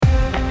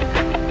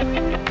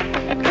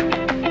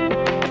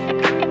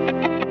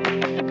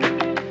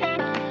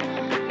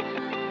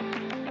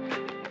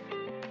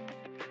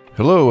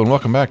Hello and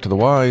welcome back to the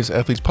Wise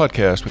Athletes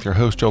Podcast with your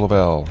host, Joe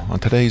Lavelle. On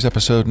today's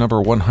episode number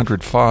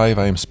 105,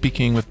 I am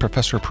speaking with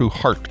Professor Prue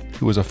Hart,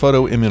 who is a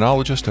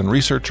photoimmunologist and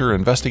researcher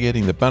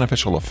investigating the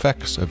beneficial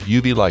effects of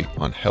UV light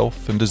on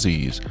health and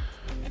disease.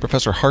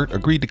 Professor Hart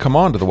agreed to come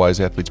on to the Wise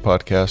Athletes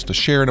Podcast to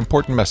share an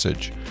important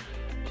message.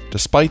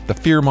 Despite the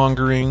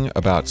fear-mongering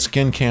about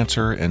skin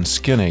cancer and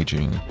skin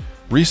aging,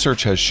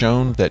 research has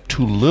shown that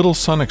too little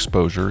sun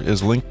exposure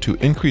is linked to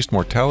increased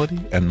mortality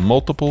and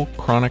multiple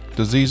chronic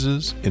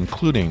diseases,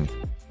 including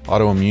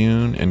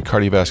autoimmune and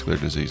cardiovascular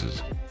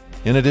diseases.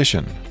 In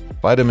addition,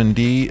 vitamin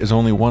D is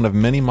only one of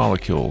many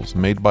molecules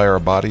made by our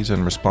bodies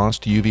in response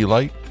to UV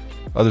light.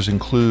 Others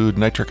include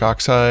nitric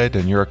oxide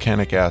and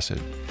urocanic acid.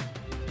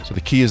 So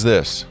the key is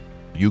this: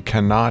 you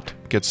cannot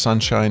get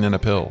sunshine in a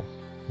pill.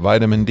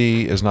 Vitamin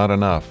D is not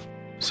enough.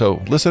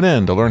 So listen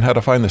in to learn how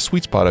to find the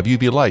sweet spot of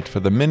UV light for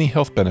the many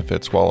health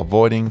benefits while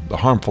avoiding the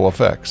harmful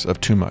effects of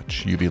too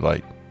much UV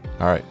light.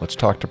 All right, let's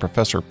talk to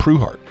Professor Prue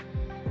Hart.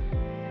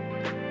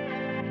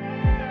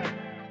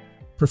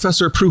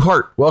 Professor Prue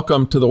Hart,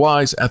 welcome to the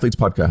Wise Athletes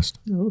Podcast.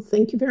 Oh,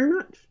 thank you very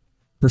much.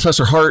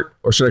 Professor Hart,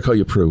 or should I call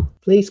you Prue?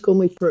 Please call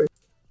me Prue.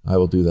 I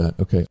will do that.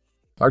 Okay.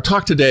 Our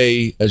talk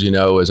today, as you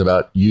know, is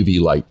about UV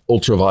light,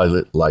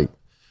 ultraviolet light.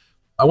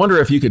 I wonder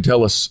if you could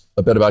tell us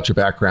a bit about your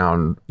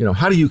background.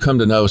 How do you come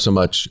to know so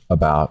much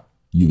about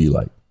UV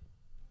light?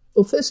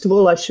 Well, first of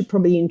all, I should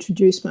probably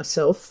introduce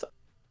myself.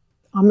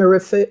 I'm a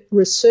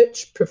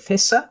research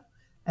professor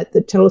at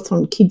the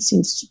Telethon Kids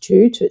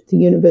Institute at the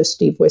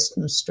University of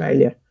Western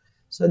Australia.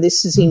 So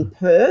this is in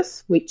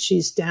Perth, which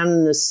is down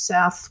in the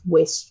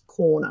southwest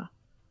corner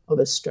of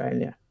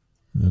Australia.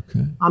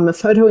 Okay. I'm a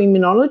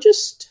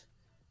photoimmunologist.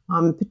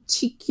 I'm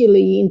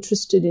particularly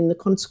interested in the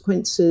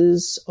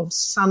consequences of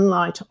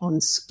sunlight on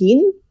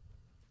skin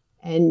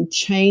and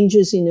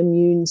changes in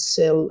immune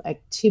cell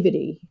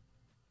activity,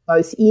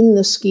 both in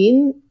the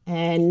skin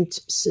and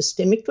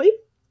systemically,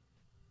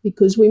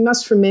 because we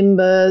must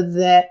remember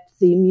that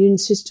the immune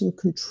system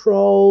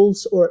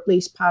controls or at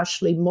least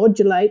partially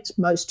modulates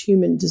most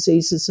human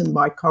diseases and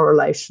by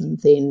correlation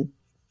then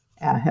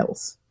our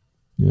health.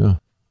 Yeah.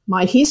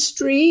 My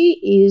history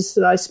is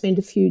that I spent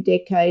a few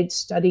decades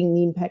studying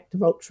the impact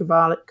of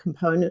ultraviolet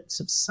components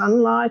of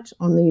sunlight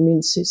on the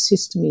immune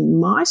system in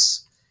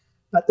mice,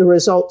 but the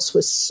results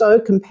were so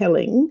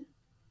compelling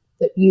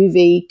that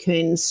UV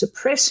can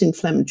suppress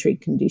inflammatory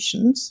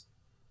conditions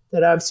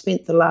that I've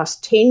spent the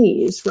last 10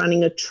 years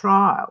running a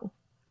trial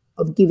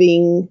of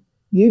giving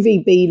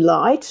UVB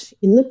light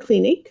in the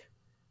clinic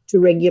to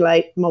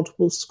regulate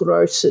multiple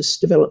sclerosis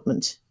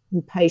development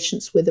in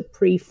patients with a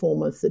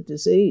pre-form of the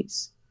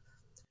disease.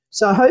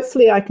 So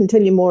hopefully I can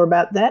tell you more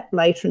about that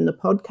later in the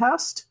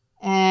podcast.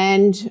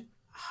 And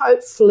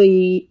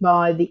hopefully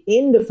by the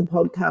end of the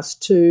podcast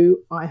too,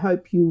 I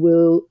hope you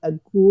will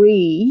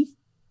agree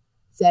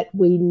that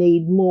we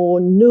need more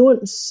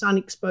nuanced sun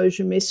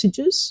exposure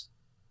messages,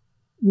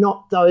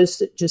 not those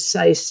that just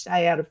say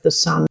stay out of the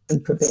sun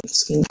and prevent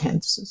skin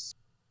cancers.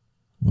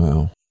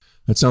 Wow.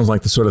 That sounds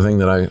like the sort of thing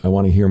that I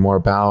want to hear more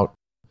about.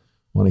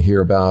 I want to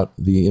hear about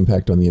the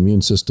impact on the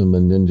immune system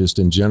and then just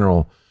in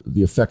general,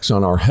 the effects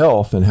on our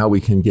health and how we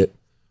can get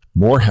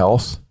more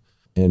health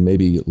and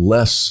maybe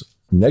less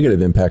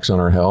negative impacts on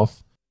our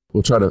health.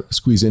 We'll try to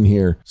squeeze in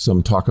here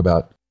some talk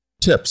about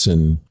tips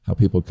and how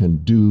people can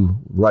do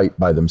right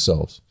by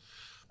themselves.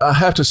 I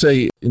have to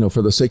say,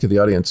 for the sake of the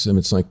audience,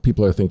 it's like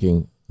people are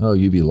thinking, oh,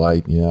 UV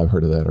light. Yeah, I've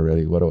heard of that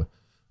already. What do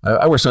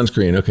I wear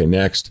sunscreen. Okay,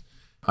 next.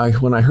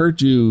 When I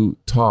heard you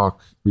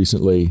talk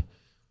recently,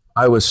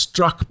 I was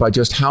struck by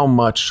just how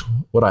much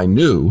what I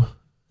knew,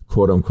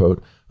 quote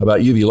unquote,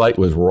 about UV light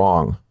was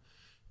wrong.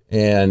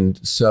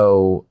 And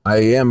so I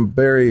am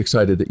very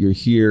excited that you're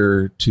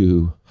here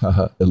to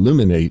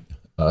illuminate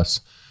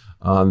us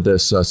on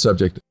this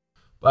subject.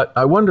 But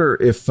I wonder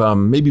if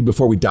maybe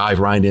before we dive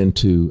right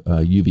into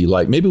UV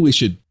light, maybe we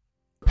should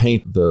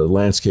paint the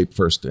landscape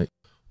first.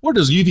 Where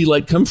does UV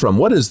light come from?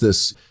 What is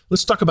this?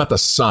 Let's talk about the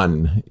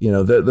sun.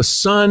 The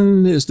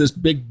sun is this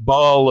big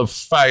ball of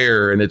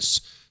fire and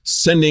it's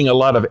sending a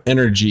lot of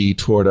energy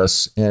toward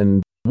us.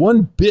 And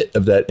one bit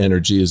of that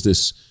energy is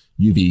this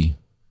UV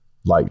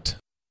light.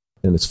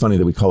 And it's funny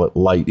that we call it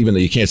light, even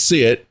though you can't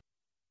see it.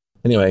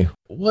 Anyway,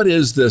 what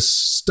is this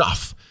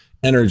stuff,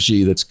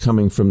 energy that's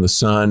coming from the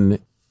sun?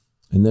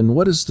 And then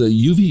what is the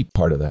UV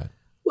part of that?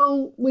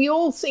 Well, we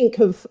all think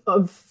of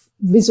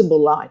visible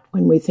light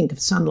when we think of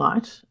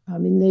sunlight.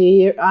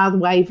 There are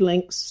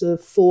wavelengths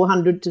of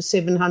 400 to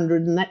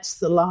 700, and that's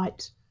the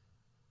light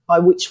by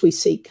which we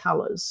see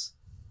colours.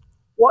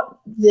 What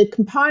the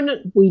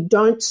component we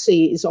don't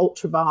see is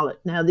ultraviolet.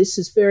 Now, this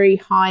is very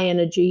high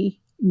energy,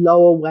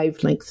 lower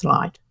wavelength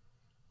light.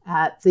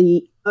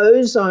 The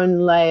ozone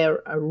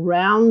layer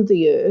around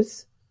the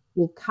Earth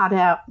will cut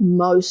out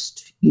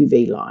most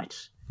UV light.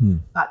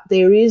 But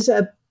there is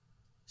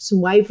some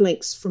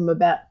wavelengths from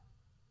about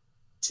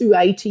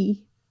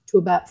 280 to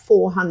about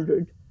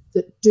 400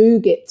 that do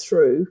get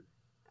through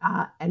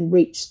and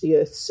reach the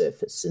Earth's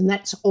surface, and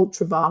that's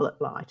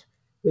ultraviolet light.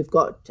 We've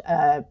got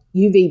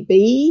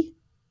UVB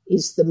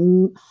is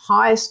the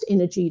highest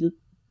energy,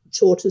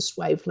 shortest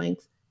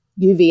wavelength.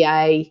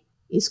 UVA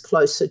is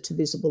closer to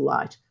visible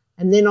light.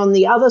 And then on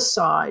the other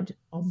side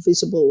of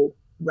visible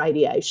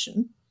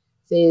radiation,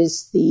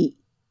 there's the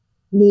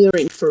near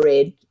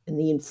infrared and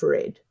the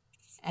infrared.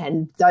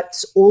 And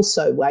that's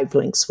also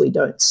wavelengths we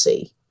don't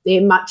see.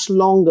 They're much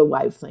longer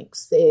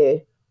wavelengths.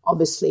 They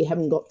obviously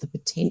haven't got the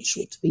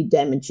potential to be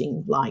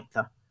damaging like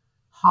the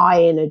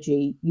high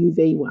energy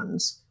UV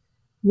ones,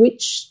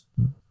 which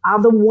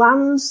are the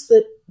ones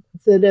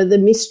that are the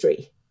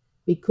mystery,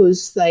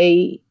 because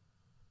they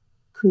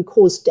can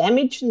cause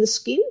damage in the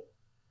skin.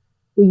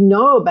 We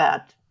know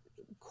about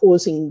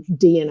causing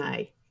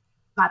DNA,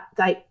 but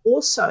they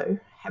also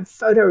have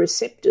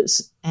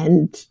photoreceptors,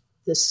 and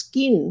the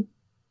skin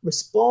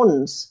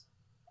responds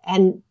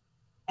and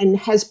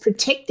has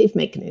protective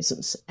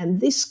mechanisms.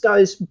 And this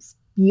goes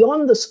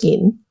beyond the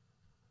skin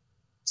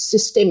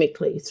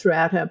systemically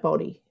throughout our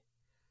body.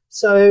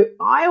 So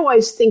I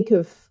always think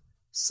of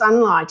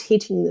sunlight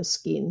hitting the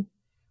skin.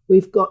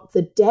 We've got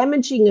the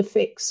damaging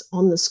effects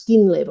on the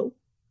skin level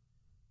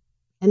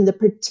and the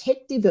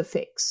protective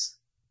effects,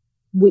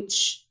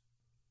 which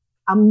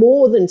are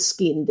more than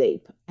skin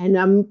deep and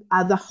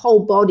are the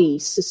whole body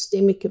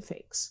systemic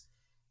effects.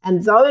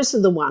 And those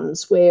are the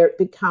ones where it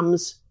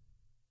becomes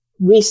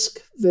risk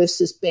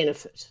versus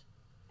benefit.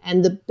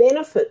 And the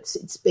benefits,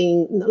 it's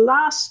been in the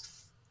last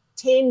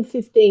 10,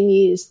 15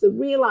 years, the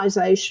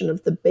realisation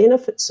of the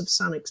benefits of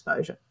sun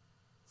exposure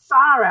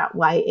far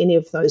outweigh any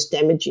of those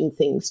damaging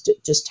things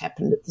that just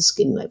happened at the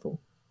skin level.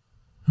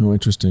 Oh,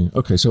 interesting.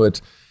 Okay, so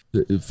it's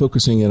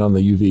focusing in on the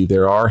UV.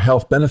 There are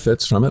health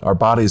benefits from it. Our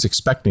body is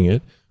expecting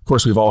it. Of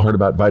course, we've all heard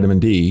about vitamin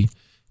D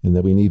and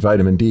that we need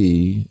vitamin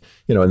D.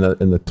 You know,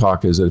 and the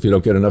talk is that if you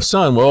don't get enough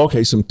sun, well,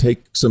 okay,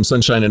 take some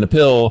sunshine in a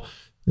pill,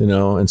 you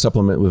know, and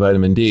supplement with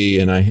vitamin D.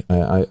 And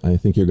I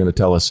think you're going to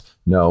tell us,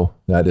 no,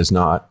 that is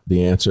not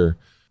the answer.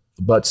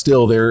 But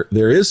still, there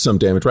is some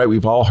damage, right?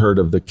 We've all heard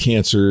of the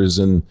cancers,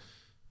 and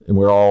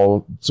we're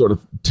all sort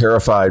of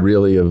terrified,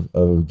 really,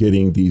 of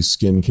getting these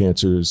skin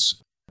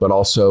cancers. But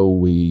also,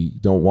 we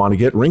don't want to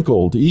get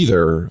wrinkled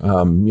either,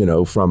 you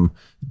know, from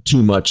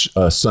too much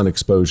sun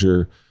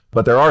exposure.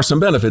 But there are some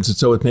benefits. And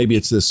so maybe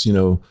it's this, you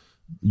know,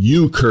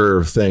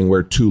 U-curve thing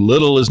where too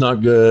little is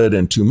not good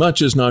and too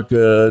much is not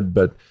good,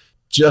 but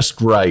just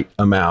right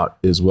amount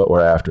is what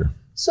we're after.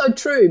 So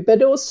true.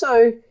 But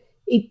also,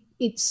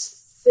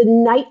 it's the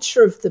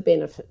nature of the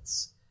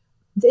benefits.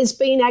 There's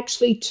been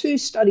actually 2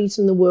 studies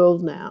in the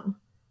world now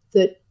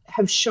that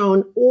have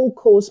shown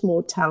all-cause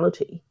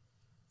mortality.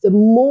 The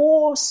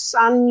more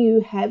sun you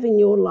have in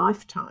your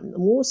lifetime, the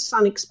more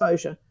sun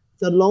exposure,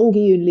 the longer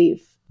you live.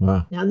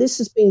 Wow. Now, this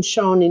has been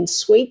shown in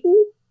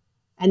Sweden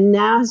and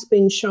now has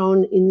been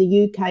shown in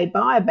the UK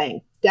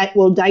Biobank,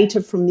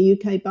 data from the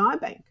UK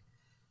Biobank,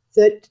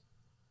 that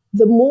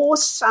the more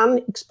sun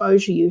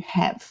exposure you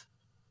have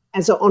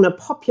on a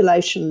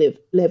population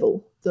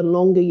level, the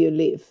longer you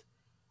live.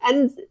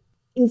 And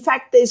in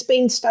fact, there's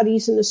been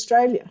studies in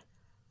Australia.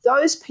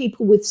 Those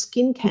people with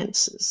skin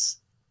cancers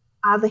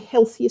are the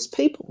healthiest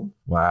people.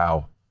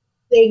 Wow.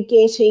 They're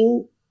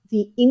getting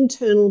the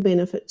internal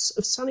benefits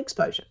of sun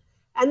exposure.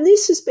 And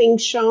this has been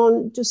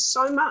shown just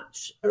so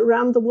much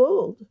around the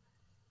world.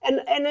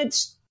 And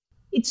it's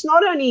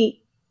not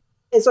only,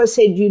 as I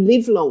said, you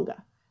live longer,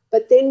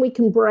 but then we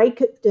can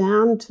break it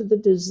down to the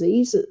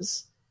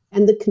diseases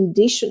and the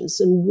conditions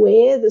and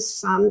where the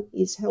sun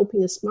is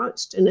helping us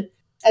most. And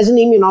as an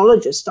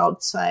immunologist,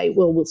 I'd say,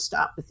 well, we'll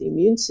start with the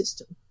immune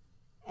system.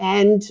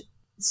 And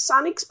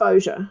sun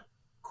exposure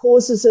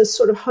causes a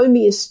sort of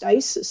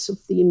homeostasis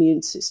of the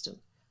immune system.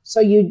 So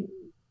you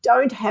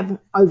don't have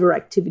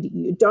overactivity,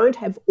 you don't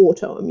have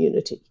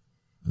autoimmunity.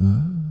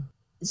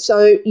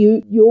 So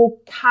you're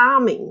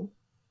calming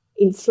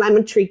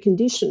inflammatory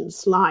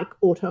conditions like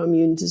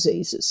autoimmune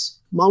diseases,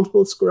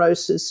 multiple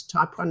sclerosis,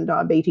 type 1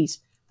 diabetes.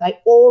 They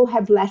all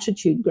have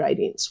latitude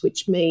gradients,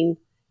 which mean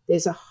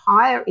there's a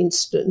higher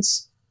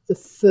incidence the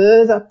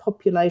further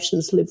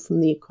populations live from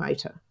the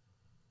equator.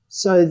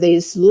 So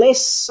there's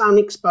less sun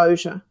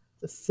exposure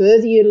the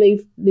further you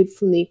live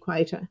from the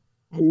equator,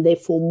 and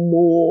therefore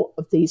more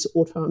of these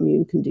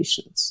autoimmune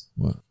conditions.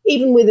 Wow.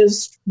 Even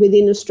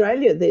within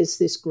Australia, there's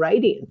this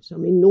gradient. I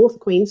mean, North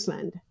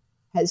Queensland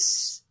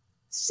has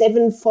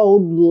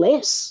 7-fold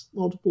less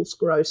multiple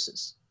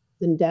sclerosis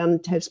than down in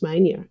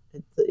Tasmania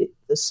at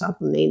the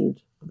southern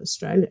end of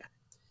Australia.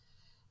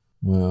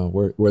 Wow,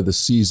 where the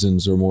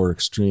seasons are more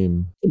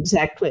extreme.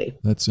 Exactly.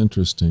 That's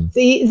interesting.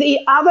 The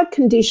other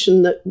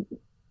condition that,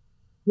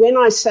 when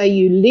I say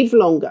you live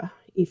longer,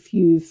 if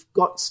you've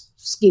got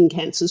skin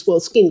cancers, well,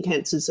 skin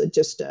cancers are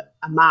just a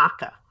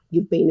marker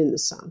you've been in the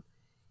sun,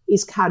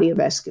 is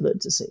cardiovascular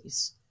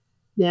disease.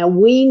 Now,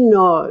 we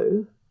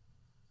know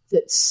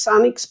that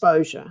sun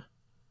exposure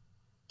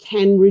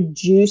can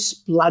reduce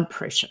blood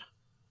pressure.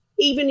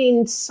 Even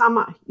in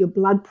summer, your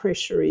blood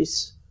pressure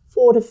is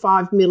 4 to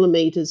 5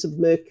 millimeters of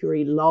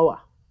mercury lower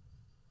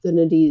than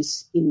it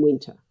is in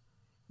winter.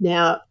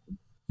 Now,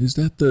 is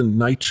that the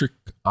nitric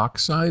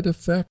oxide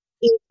effect?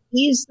 it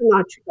is the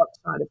nitric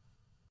oxide effect.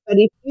 But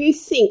if you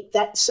think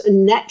that's a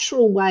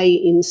natural way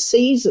in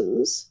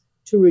seasons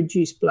to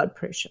reduce blood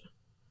pressure,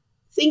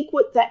 think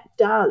what that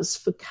does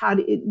for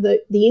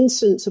the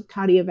incidence of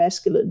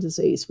cardiovascular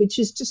disease, which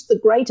is just the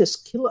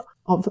greatest killer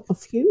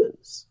of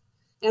humans.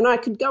 And I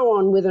could go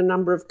on with a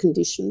number of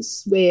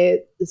conditions where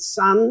the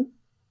sun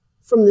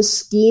from the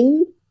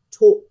skin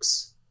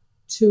talks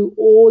to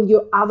all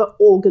your other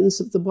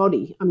organs of the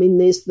body. I mean,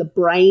 there's the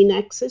brain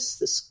axis,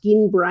 the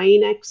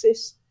skin-brain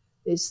axis.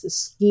 There's the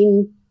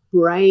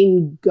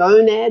skin-brain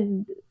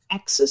gonad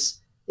axis.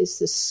 There's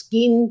the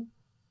skin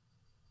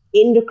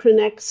endocrine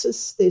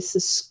axis. There's the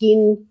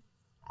skin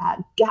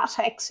gut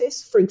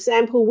axis. For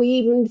example, we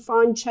even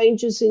find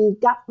changes in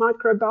gut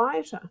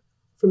microbiota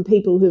from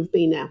people who've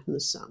been out in the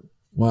sun.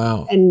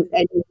 Wow. And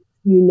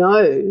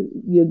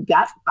your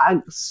gut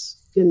bugs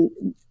can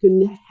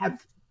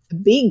have a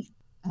big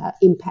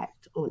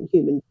impact on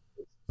human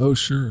beings. Oh,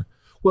 sure.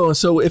 Well,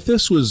 so if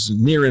this was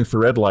near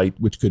infrared light,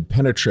 which could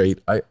penetrate,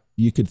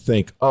 you could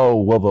think, oh,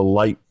 well, the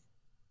light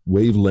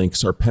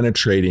wavelengths are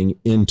penetrating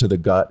into the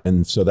gut,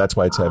 and so that's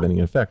why it's having an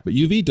effect. But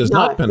UV does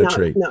not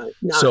penetrate. No.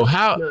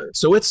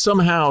 So it's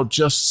somehow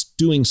just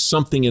doing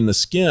something in the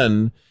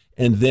skin,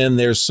 and then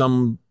there's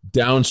some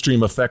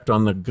downstream effect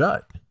on the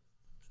gut.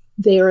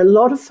 There are a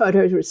lot of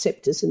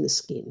photoreceptors in the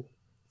skin.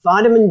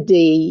 Vitamin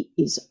D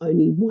is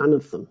only one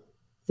of them.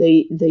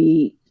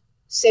 The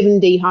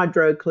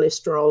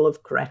 7-dehydrocholesterol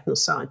of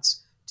keratinocytes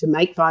to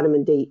make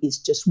vitamin D is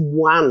just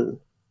one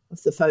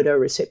of the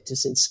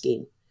photoreceptors in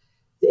skin.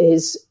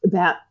 There's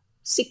about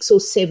 6 or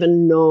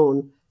 7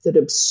 known that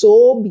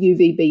absorb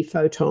UVB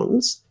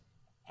photons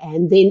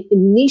and then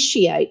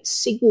initiate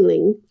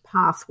signaling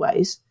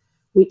pathways,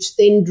 which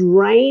then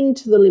drain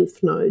to the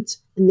lymph nodes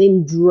and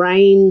then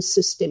drain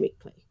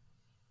systemically.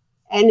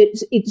 And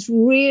it's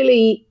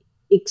really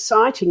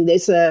exciting.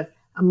 There's a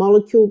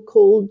molecule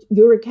called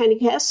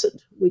uricanic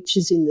acid, which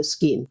is in the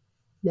skin.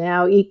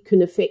 Now it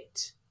can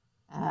affect,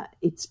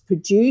 it's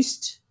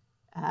produced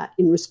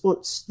in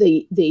response,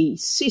 the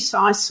cis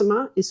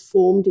isomer is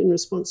formed in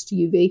response to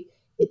UV.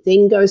 It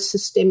then goes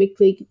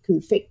systemically, it can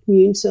affect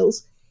immune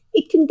cells.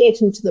 It can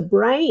get into the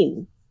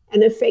brain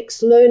and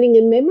affects learning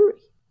and memory.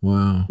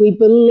 Wow. We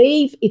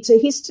believe it's a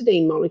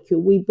histidine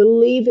molecule. We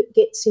believe it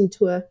gets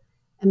into a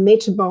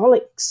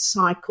metabolic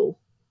cycle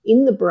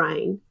in the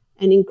brain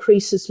and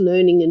increases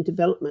learning and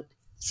development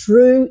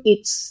through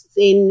its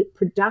then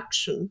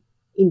production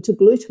into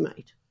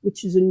glutamate,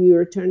 which is a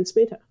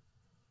neurotransmitter.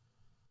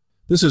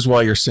 This is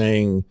why you're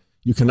saying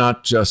you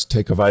cannot just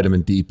take a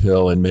vitamin D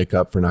pill and make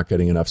up for not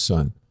getting enough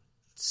sun.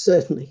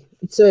 Certainly.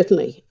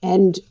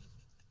 And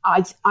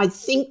I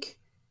think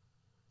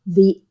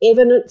the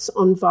evidence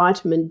on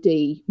vitamin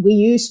D, we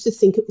used to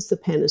think it was the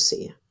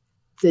panacea.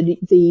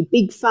 The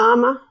big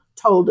pharma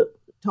told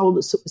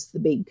us it was the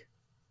big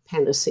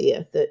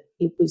panacea, that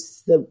it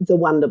was the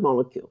wonder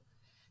molecule.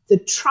 The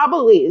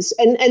trouble is,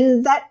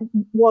 and that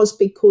was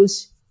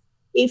because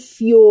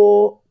if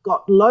you've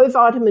got low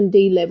vitamin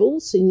D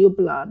levels in your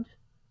blood,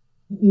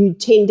 you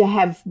tend to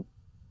have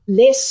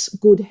less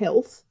good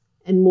health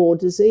and more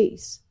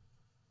disease.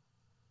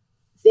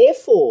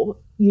 Therefore,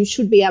 you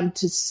should be able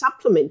to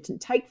supplement and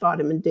take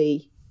vitamin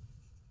D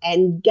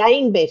and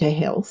gain better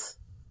health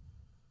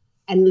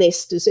and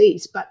less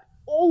disease. But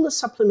all the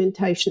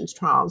supplementation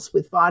trials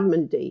with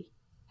vitamin D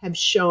have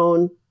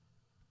shown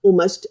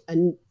almost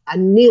a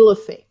nil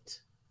effect.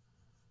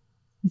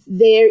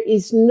 There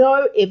is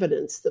no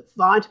evidence that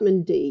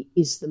vitamin D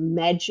is the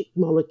magic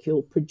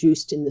molecule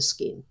produced in the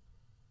skin.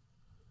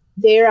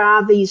 There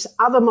are these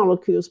other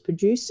molecules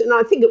produced, and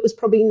I think it was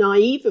probably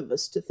naive of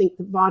us to think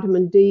that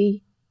vitamin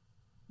D,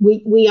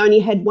 we only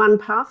had one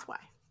pathway.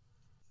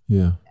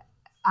 Yeah.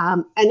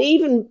 And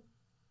even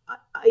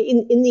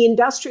in the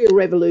Industrial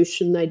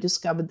Revolution, they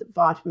discovered that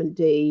vitamin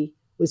D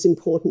was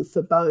important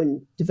for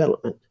bone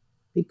development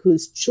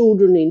because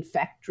children in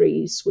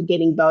factories were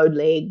getting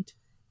bow-legged,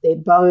 their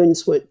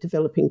bones weren't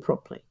developing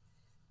properly.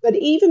 But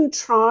even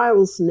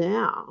trials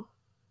now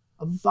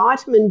of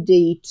vitamin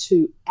D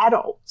to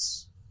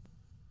adults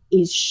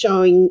is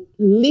showing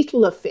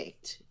little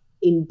effect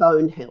in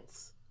bone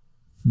health.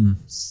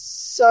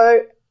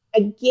 So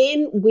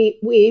again,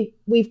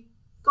 we've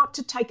got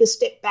to take a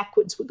step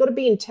backwards. We've got to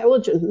be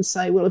intelligent and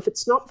say, well, if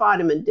it's not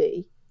vitamin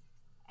D,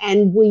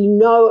 and we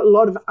know a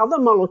lot of other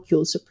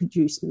molecules are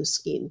produced in the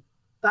skin,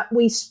 but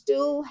we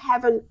still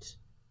haven't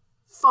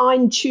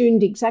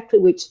fine-tuned exactly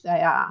which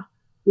they are,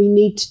 we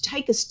need to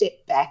take a step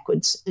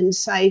backwards and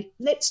say,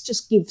 let's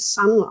just give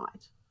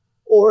sunlight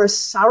or a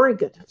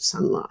surrogate of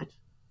sunlight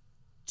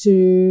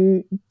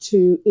to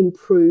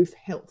improve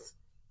health.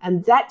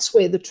 And that's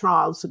where the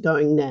trials are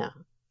going now,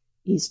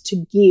 is to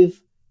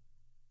give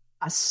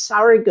a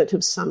surrogate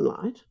of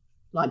sunlight,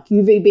 like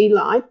UVB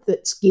light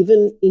that's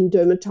given in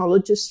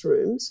dermatologists'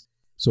 rooms.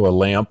 So a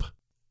lamp?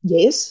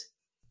 Yes,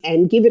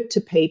 and give it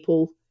to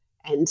people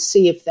and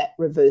see if that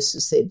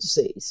reverses their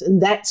disease.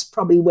 And that's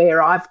probably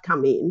where I've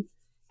come in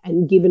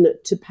and given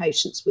it to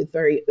patients with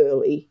very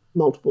early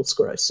multiple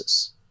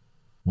sclerosis.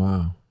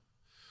 Wow.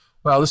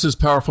 Wow, this is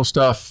powerful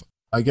stuff.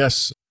 I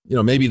guess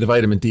maybe the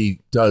vitamin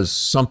D does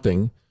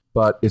something,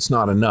 but it's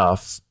not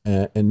enough.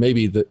 And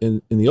maybe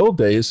in the old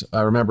days,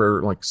 I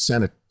remember like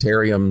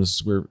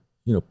sanitariums were,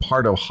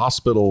 part of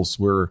hospitals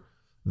were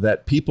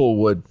that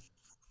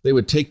they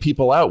would take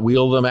people out,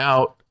 wheel them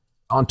out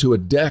onto a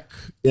deck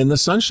in the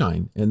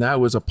sunshine. And that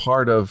was a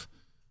part of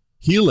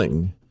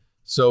healing.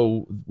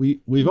 So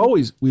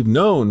we've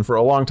known for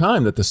a long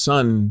time that the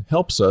sun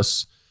helps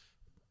us.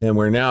 And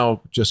we're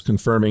now just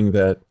confirming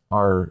that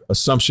our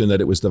assumption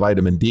that it was the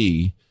vitamin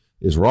D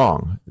is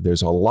wrong.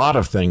 There's a lot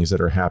of things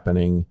that are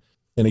happening.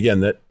 And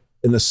again,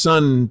 the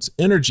sun's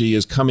energy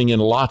is coming in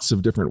lots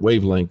of different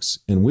wavelengths.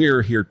 And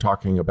we're here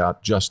talking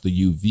about just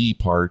the UV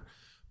part.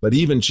 But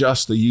even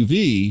just the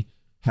UV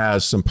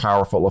has some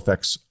powerful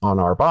effects on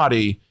our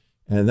body.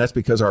 And that's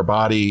because our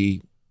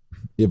body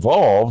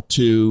evolved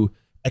to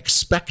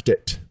expect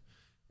it.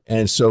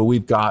 And so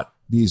we've got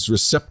these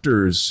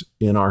receptors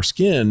in our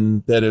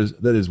skin that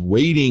is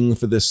waiting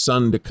for this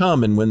sun to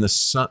come. And when the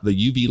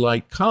UV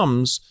light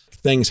comes,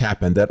 things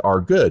happen that are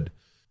good.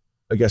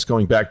 I guess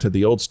going back to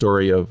the old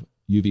story of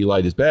UV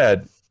light is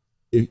bad,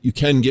 you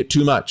can get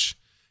too much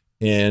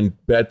and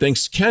bad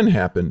things can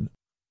happen.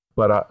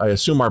 But I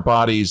assume our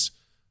bodies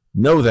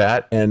know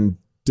that and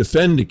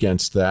defend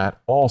against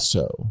that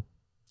also.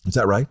 Is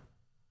that right?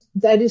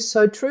 That is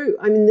so true.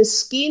 I mean, the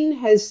skin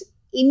has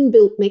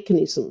inbuilt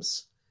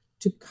mechanisms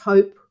to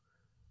cope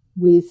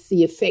with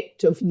the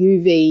effect of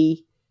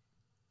UV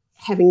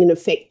having an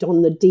effect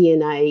on the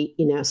DNA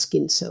in our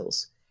skin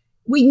cells.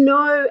 We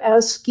know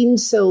our skin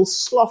cells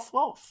slough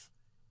off.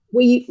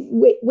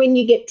 When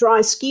you get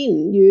dry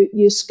skin,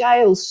 your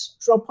scales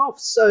drop off.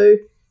 So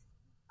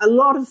a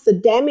lot of the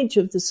damage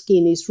of the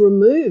skin is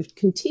removed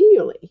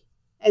continually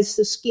as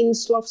the skin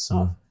sloughs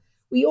off.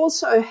 We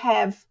also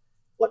have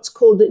what's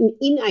called an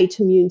innate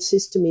immune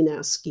system in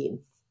our skin,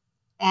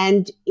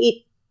 and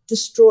it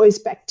destroys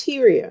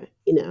bacteria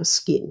in our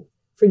skin.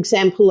 For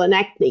example, an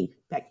acne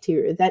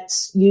bacteria,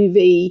 that's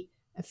UV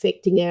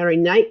affecting our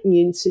innate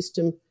immune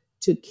system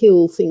to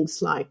kill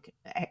things like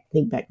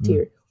acne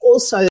bacteria.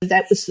 Also,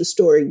 that was the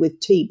story with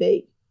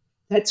TB.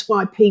 That's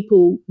why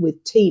people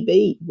with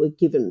TB were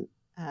given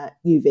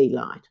UV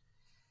light.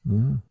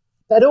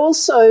 But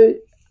also,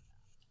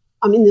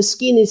 I mean, the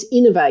skin is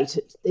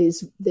innervated.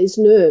 There's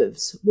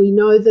nerves. We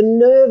know the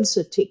nerves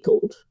are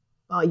tickled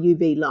by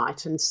UV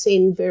light and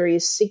send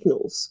various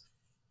signals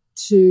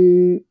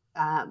to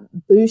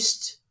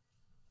boost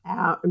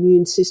our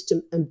immune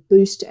system and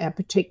boost our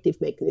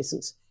protective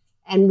mechanisms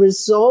and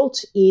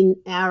result in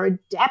our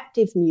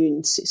adaptive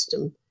immune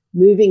system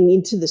moving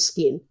into the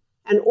skin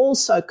and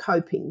also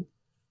coping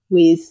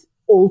with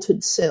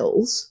altered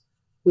cells,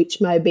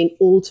 which may have been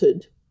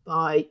altered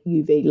by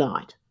UV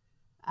light.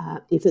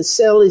 If a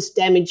cell is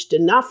damaged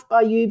enough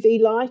by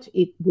UV light,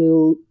 it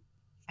will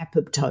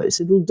apoptose,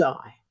 it'll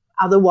die.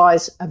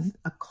 Otherwise,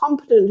 a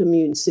competent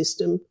immune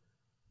system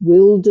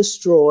will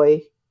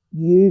destroy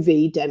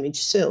UV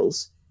damaged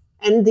cells.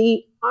 And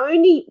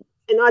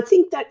I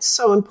think that's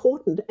so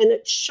important, and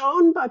it's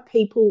shown by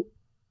people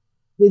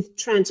with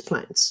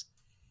transplants.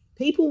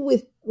 People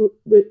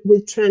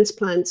with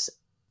transplants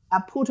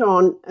are put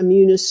on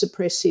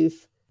immunosuppressive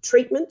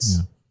treatments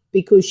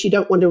because you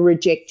don't want to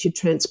reject your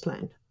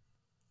transplant.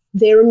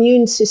 Their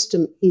immune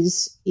system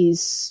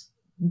is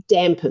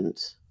dampened.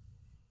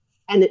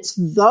 And it's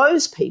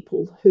those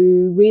people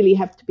who really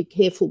have to be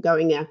careful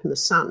going out in the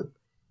sun,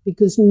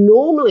 because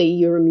normally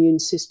your immune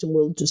system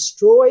will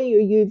destroy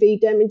your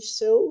UV damaged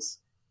cells.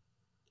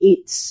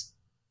 It's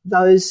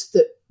those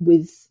that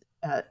with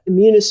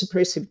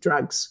immunosuppressive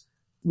drugs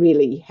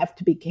really have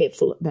to be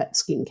careful about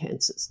skin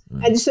cancers.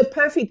 And it's a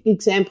perfect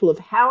example of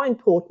how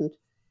important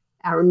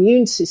our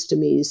immune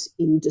system is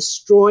in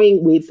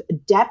destroying. We've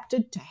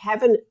adapted to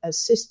have a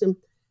system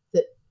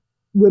that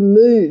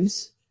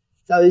removes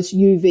those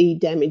UV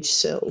damaged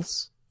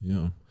cells.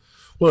 Yeah.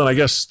 Well, and I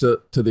guess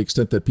to the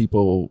extent that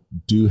people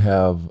do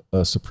have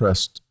a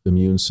suppressed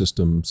immune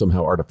system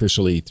somehow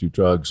artificially through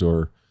drugs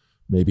or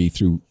maybe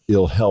through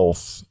ill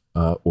health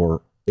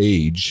or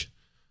age,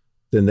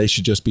 then they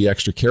should just be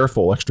extra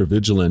careful, extra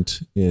vigilant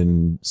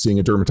in seeing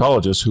a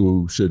dermatologist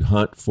who should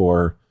hunt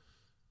for,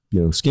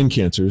 skin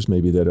cancers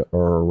maybe that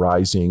are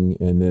arising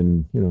and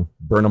then,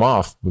 burn them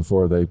off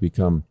before they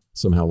become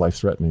somehow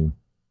life-threatening.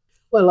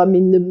 Well, I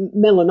mean, the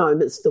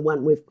melanoma is the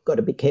one we've got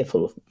to be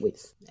careful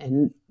with,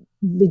 and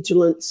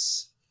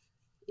vigilance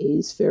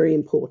is very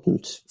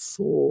important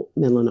for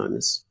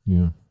melanomas.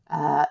 Yeah.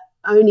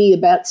 Only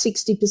about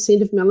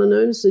 60% of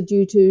melanomas are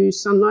due to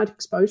sunlight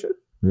exposure.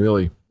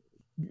 Really?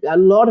 A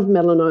lot of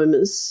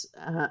melanomas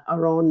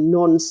are on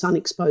non-sun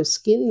exposed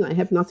skin. They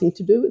have nothing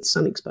to do with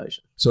sun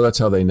exposure. So that's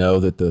how they know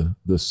that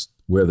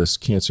where this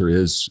cancer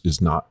is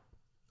not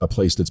a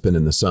place that's been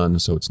in the sun,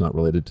 so it's not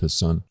related to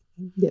sun.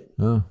 Yep.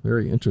 Oh,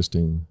 very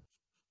interesting.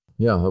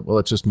 Yeah, well,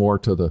 it's just more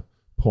to the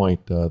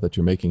point that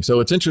you're making.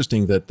 So it's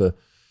interesting that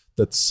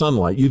that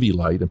sunlight, UV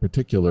light in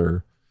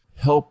particular,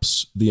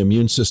 helps the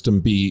immune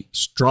system be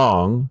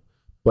strong,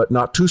 but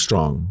not too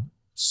strong,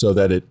 so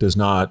that it does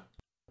not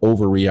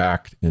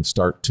overreact and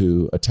start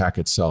to attack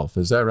itself.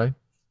 Is that right?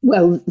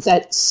 Well,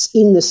 that's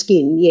in the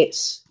skin,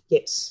 yes.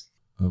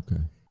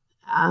 Okay.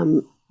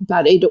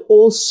 But it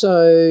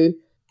also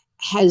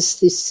has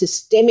this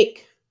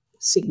systemic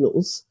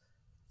signals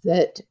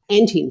that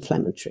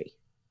anti-inflammatory,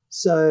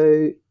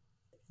 so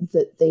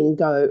that then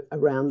go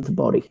around the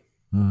body.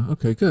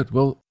 Okay, good.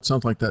 Well, it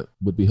sounds like that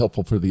would be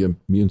helpful for the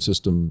immune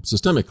system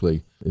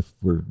systemically if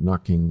we're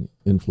knocking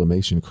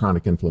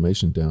chronic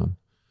inflammation down.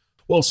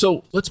 Well,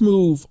 so let's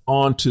move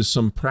on to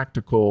some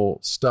practical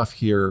stuff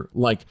here.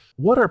 Like,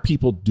 what are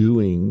people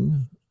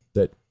doing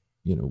that,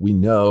 we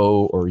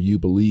know or you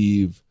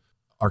believe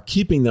are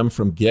keeping them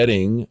from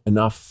getting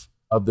enough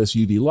of this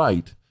UV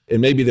light?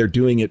 And maybe they're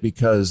doing it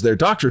because their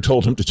doctor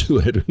told them to do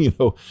it,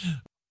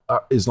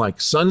 is like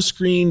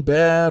sunscreen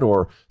bad,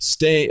 or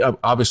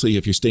obviously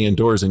if you stay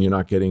indoors and you're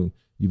not getting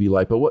UV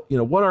light, but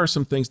what are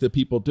some things that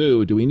people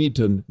do? Do we need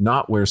to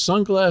not wear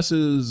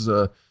sunglasses?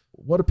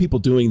 What are people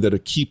doing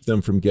that keep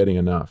them from getting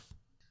enough?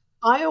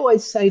 I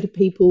always say to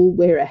people,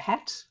 wear a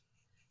hat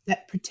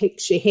that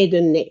protects your head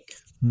and neck,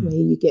 where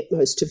you get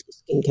most of your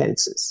skin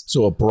cancers.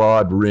 So a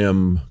broad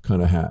rim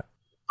kind of hat.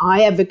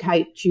 I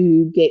advocate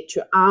you get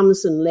your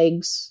arms and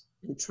legs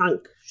and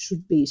trunk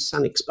should be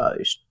sun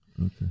exposed.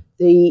 Okay.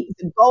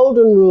 The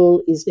golden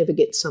rule is never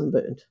get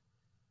sunburned.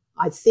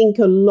 I think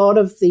a lot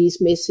of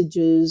these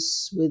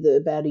messages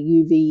about a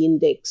UV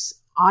index,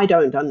 I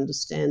don't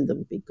understand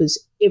them because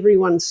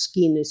everyone's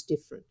skin is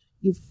different.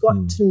 You've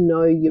got to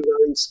know your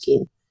own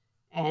skin,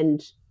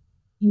 and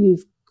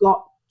you've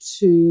got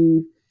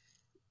to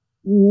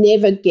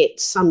never get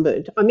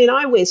sunburned. I mean,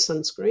 I wear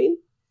sunscreen.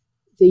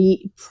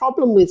 The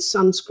problem with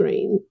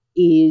sunscreen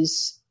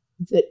is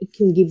that it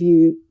can give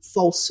you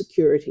false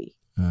security.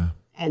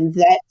 And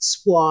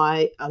that's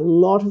why a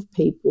lot of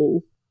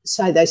people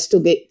say they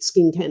still get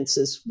skin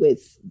cancers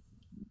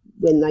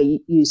when they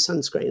use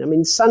sunscreen. I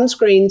mean,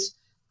 sunscreens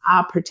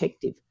are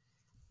protective.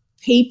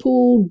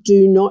 People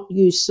do not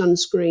use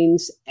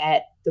sunscreens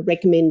at the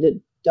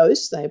recommended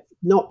dose. They're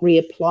not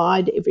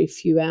reapplied every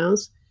few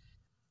hours.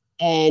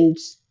 And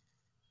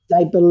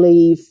they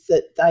believe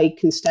that they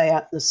can stay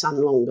out in the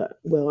sun longer,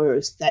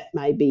 whereas that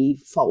may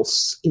be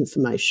false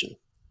information.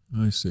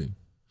 I see.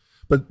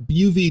 But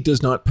UV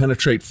does not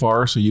penetrate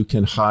far, so you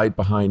can hide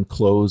behind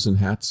clothes and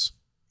hats?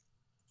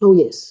 Oh,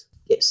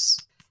 yes.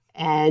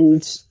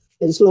 And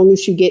as long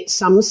as you get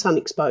some sun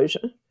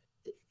exposure,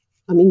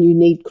 I mean, you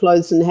need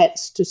clothes and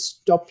hats to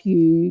stop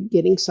you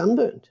getting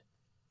sunburned.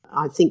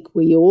 I think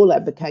we all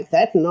advocate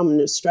that, and I'm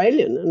an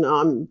Australian, and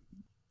I'm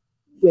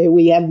where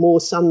we have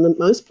more sun than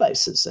most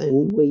places,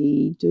 and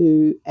we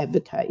do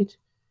advocate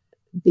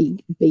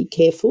be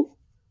careful,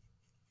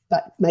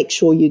 but make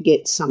sure you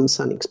get some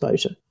sun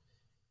exposure.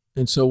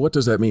 And so what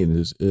does that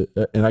mean?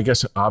 And I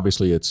guess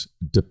obviously it's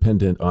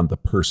dependent on the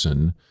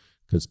person,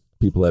 because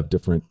people have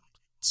different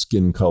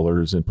skin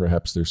colors and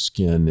perhaps their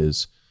skin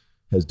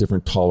has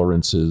different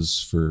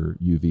tolerances for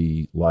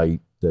UV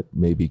light that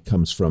maybe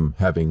comes from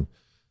having,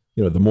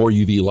 the more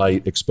UV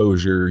light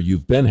exposure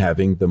you've been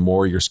having, the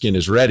more your skin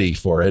is ready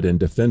for it and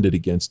defended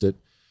against it.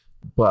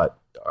 But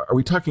are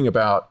we talking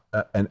about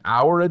an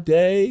hour a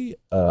day,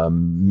 a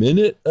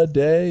minute a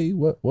day?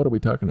 What are we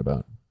talking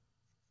about?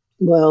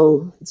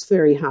 Well, it's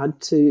very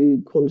hard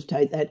to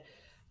quantitate that.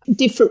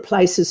 Different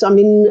places. I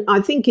mean, I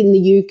think in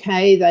the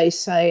UK they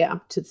say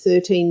up to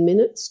 13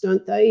 minutes,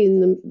 don't they,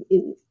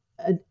 in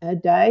a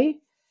day?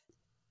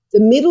 The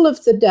middle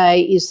of the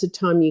day is the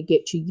time you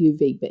get your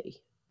UVB.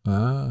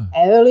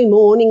 Early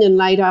morning and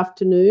late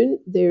afternoon,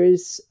 there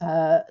is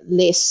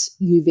less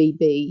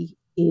UVB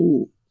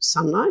in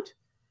sunlight,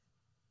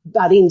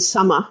 but in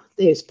summer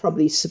there's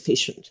probably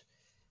sufficient.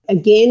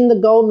 Again, the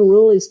golden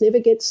rule is never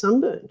get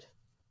sunburned.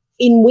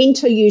 In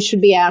winter, you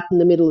should be out in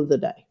the middle of the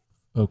day.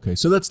 Okay,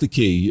 so that's the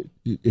key.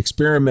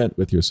 Experiment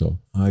with yourself.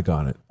 I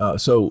got it.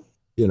 So,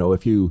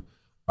 if you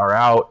are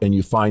out and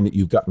you find that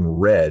you've gotten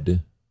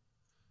red,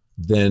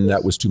 then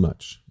that was too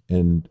much.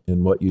 And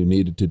what you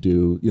needed to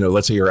do,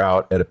 let's say you're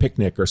out at a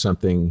picnic or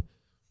something,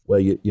 well,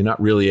 you're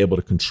not really able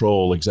to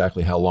control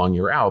exactly how long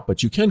you're out,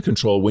 but you can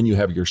control when you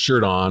have your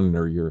shirt on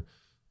or your,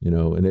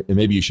 and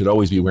maybe you should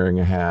always be wearing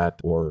a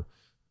hat or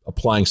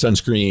applying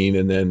sunscreen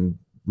and then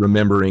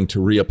remembering to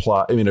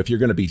reapply. I mean, if you're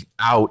going to be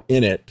out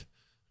in it,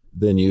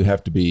 then you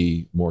have to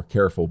be more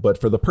careful. But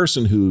for the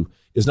person who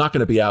is not going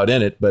to be out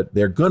in it, but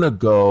they're going to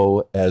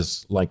go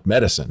as like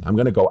medicine, I'm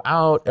going to go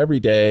out every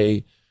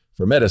day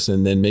for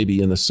medicine, then maybe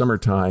in the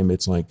summertime,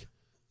 it's like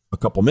a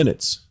couple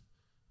minutes.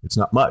 It's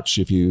not much.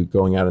 If you're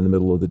going out in the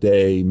middle of the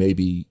day,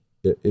 maybe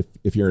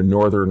if you're in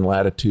northern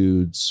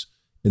latitudes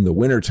in the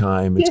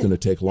wintertime, it's going to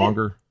take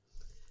longer.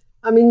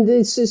 I mean,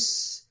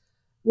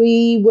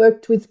 we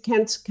worked with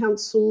Cancer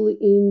Council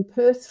in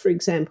Perth, for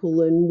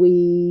example, and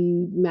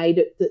we made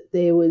it that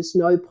there was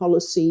no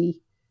policy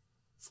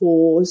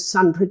for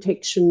sun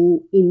protection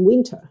in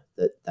winter,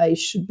 that they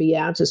should be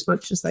out as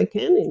much as they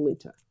can in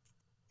winter.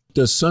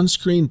 Does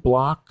sunscreen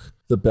block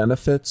the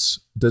benefits?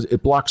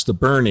 It blocks the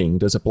burning?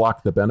 Does it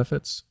block the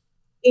benefits?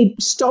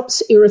 It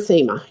stops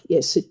erythema.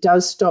 Yes, it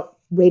does stop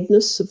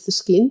redness of the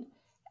skin.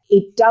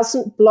 It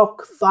doesn't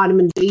block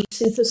vitamin D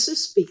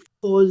synthesis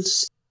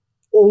because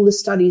all the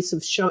studies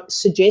have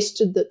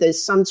suggested that their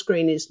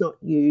sunscreen is not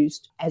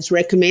used as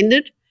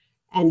recommended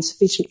and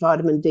sufficient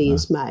vitamin D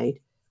is made.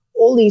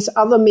 All these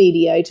other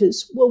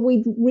mediators, well,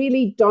 we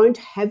really don't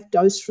have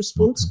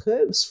dose-response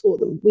curves for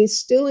them. We're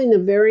still in a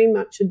very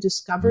much a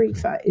discovery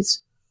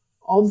phase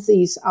of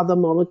these other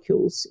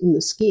molecules in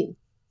the skin.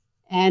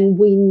 And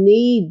we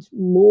need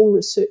more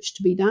research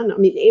to be done. I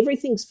mean,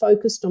 everything's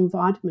focused on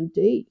vitamin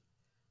D.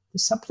 The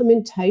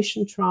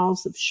supplementation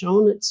trials have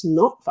shown it's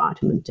not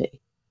vitamin D.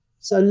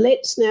 So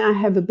let's now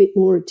have a bit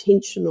more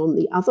attention on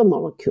the other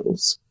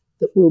molecules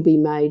that will be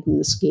made in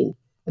the skin.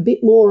 A bit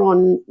more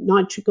on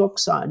nitric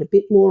oxide, a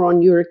bit more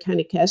on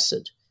urocanic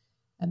acid,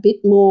 a bit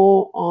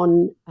more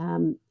on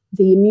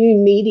the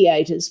immune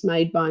mediators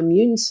made by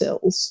immune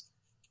cells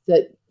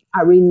that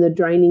are in the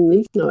draining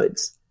lymph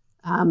nodes.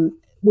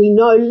 We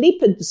know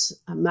lipids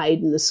are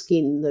made in the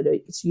skin that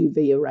is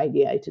UV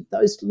irradiated.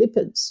 Those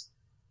lipids,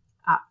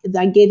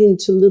 they get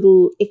into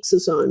little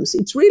exosomes.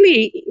 It's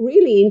really,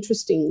 really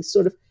interesting.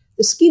 Sort of,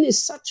 the skin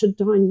is such a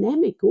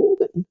dynamic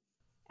organ,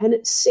 and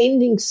it's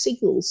sending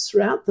signals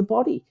throughout the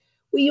body.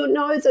 We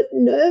know that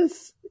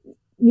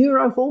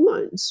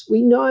neurohormones,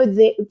 we know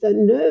that the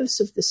nerves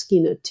of the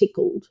skin are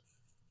tickled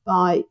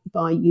by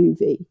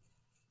UV.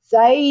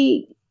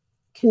 They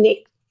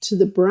connect to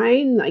the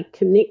brain, they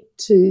connect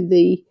to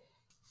the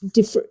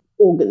different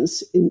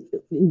organs in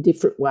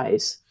different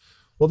ways.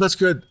 Well, that's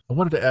good. I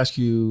wanted to ask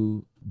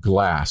you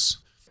glass.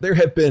 There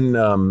have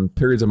been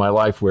periods of my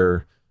life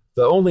where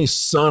the only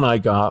sun I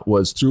got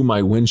was through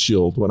my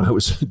windshield when I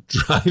was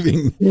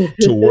driving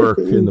to work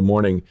in the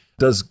morning.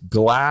 Does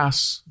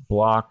glass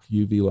block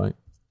UV light?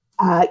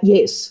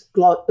 Yes.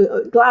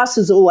 Glass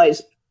has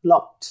always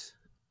blocked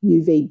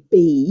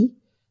UVB,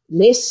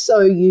 less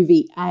so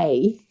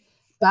UVA,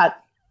 but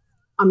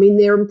I mean,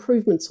 there are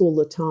improvements all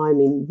the time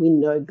in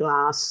window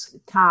glass,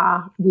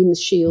 car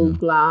windshield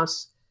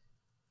glass,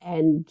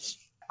 and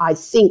I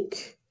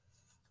think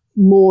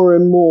more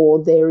and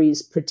more there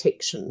is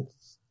protection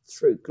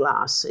through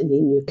glass and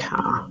in your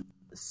car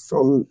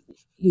from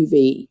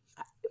UV,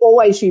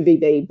 always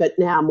UVB, but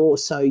now more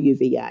so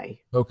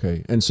UVA.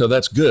 Okay, and so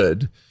that's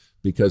good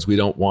because we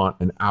don't want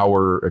an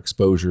hour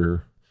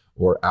exposure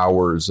or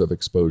hours of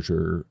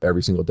exposure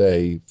every single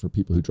day for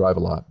people who drive a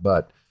lot,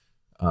 but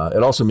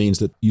it also means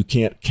that you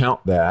can't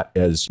count that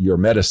as your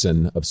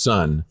medicine of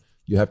sun.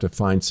 You have to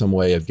find some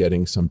way of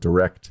getting some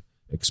direct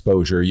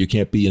exposure. You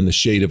can't be in the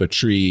shade of a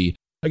tree.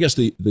 I guess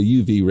the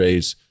UV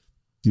rays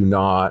do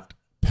not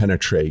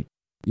penetrate.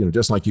 You know,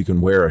 just like you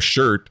can wear a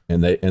shirt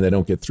and they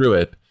don't get through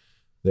it,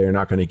 they're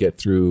not going to get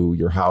through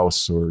your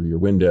house or your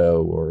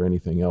window or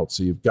anything else.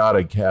 So you've got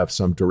to have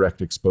some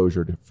direct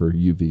exposure for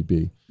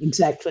UVB.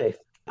 Exactly.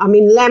 I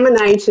mean,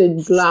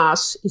 laminated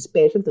glass is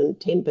better than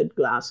tempered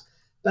glass,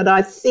 but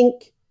I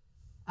think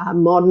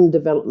modern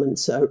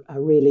developments are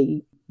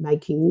really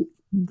making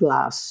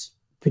glass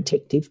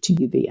protective to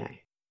UVA.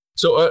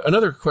 So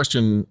another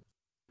question,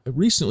 I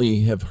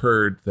recently have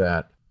heard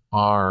that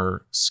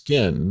our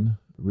skin,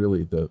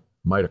 really the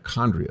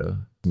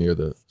mitochondria near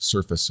the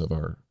surface of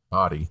our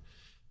body,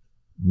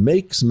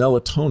 makes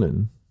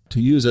melatonin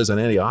to use as an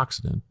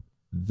antioxidant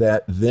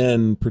that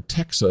then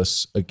protects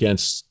us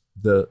against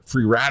the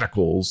free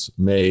radicals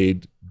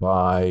made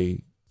by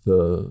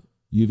the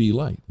UV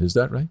light. Is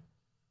that right?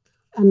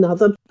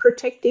 Another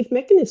protective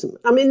mechanism.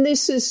 I mean,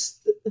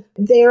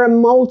 there are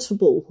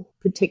multiple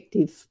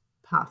protective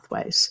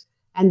pathways,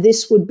 and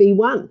this would be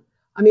one.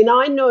 I mean,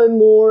 I know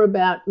more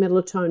about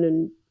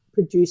melatonin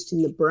produced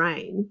in the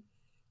brain.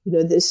 You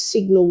know, there's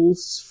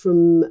signals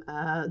from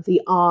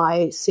the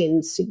eye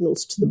send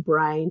signals to the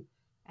brain,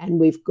 and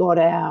we've got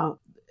our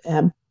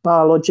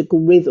biological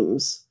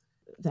rhythms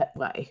that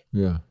way.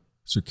 Yeah,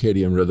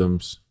 circadian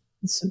rhythms.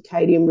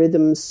 Circadian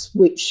rhythms,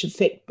 which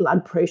affect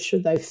blood pressure,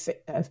 they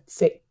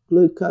affect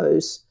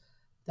glucose,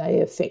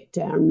 they affect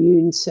our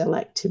immune cell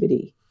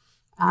activity.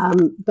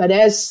 But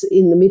as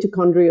in the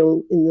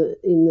mitochondrial,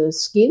 in the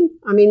skin,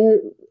 I mean,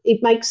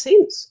 it makes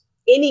sense.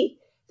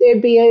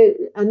 There'd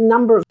be a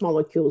number of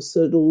molecules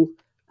that will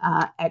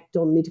act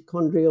on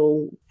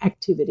mitochondrial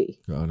activity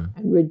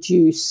and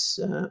reduce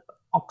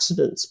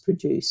oxidants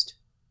produced.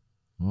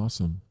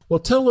 Awesome. Well,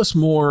 tell us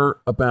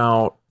more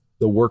about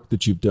the work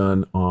that you've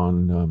done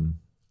on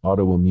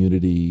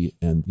autoimmunity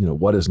and, you know,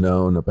 what is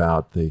known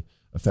about the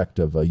effect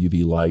of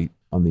UV light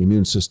on the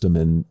immune system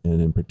and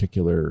in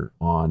particular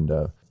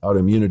on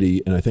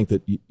autoimmunity. And I think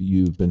that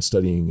you've been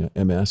studying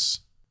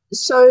MS.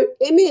 So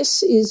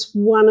MS is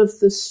one of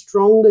the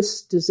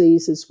strongest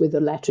diseases with a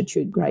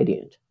latitude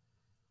gradient,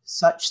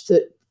 such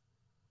that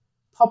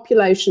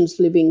populations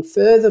living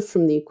further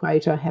from the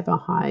equator have a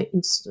higher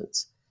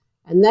incidence.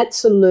 And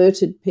that's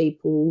alerted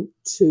people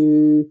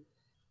to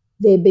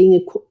there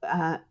being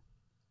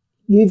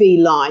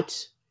UV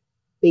light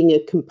being a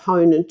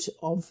component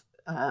of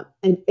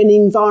an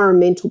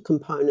environmental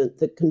component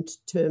that can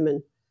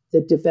determine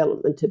the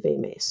development of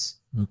MS.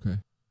 Okay.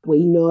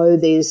 We know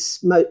there's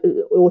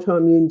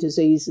autoimmune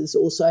diseases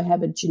also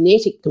have a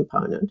genetic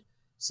component.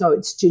 So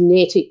it's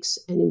genetics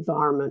and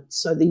environment.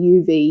 So the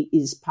UV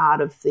is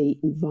part of the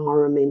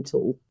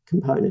environmental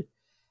component.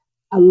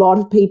 A lot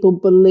of people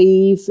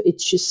believe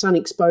it's your sun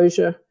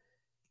exposure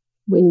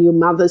when your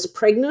mother's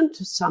pregnant.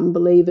 Some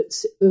believe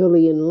it's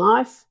early in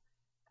life.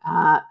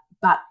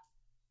 But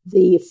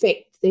the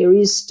effect, there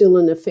is still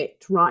an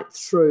effect right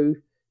through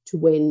to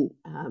when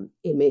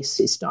MS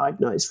is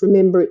diagnosed.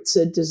 Remember, it's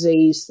a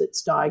disease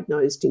that's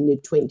diagnosed in your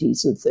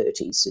 20s and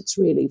 30s. It's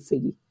really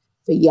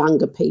for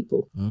younger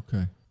people.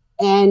 Okay.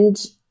 And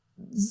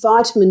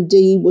vitamin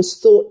D was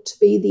thought to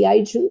be the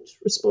agent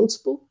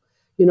responsible.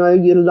 You know,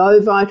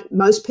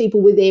 most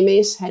people with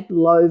MS had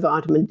low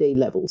vitamin D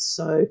levels.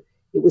 So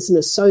it was an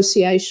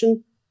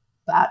association,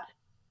 but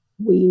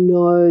we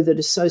know that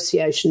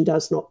association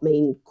does not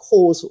mean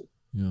causal.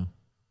 Yeah.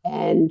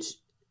 And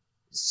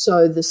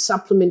so the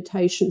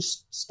supplementation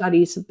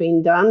studies have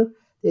been done.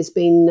 There's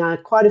been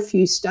quite a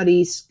few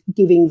studies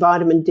giving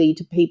vitamin D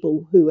to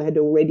people who had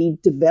already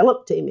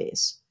developed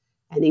MS,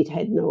 and it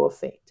had no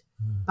effect.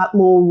 But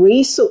more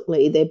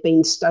recently, there have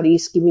been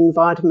studies giving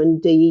vitamin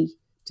D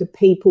to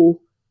people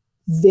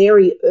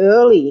very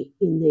early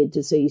in their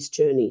disease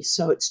journey.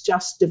 So it's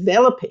just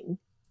developing,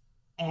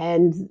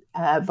 and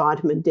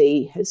vitamin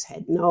D has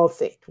had no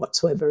effect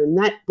whatsoever. And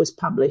that was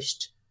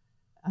published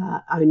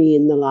only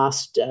in the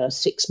last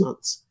 6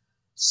 months.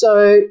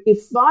 So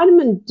if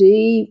vitamin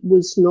D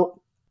was not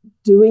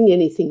doing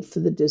anything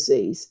for the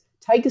disease,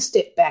 take a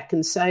step back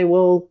and say,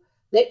 well,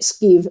 let's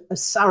give a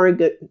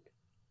surrogate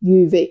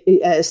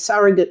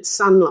surrogate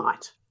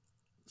sunlight.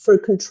 For a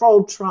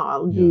controlled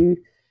trial, you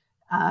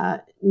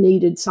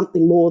needed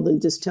something more than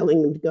just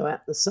telling them to go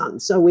out in the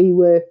sun. So we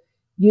were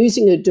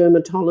using a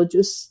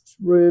dermatologist's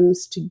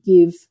rooms to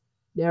give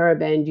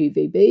narrowband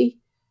UVB.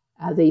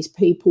 These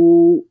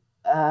people,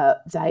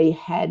 they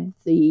had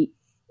the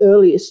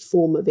earliest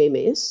form of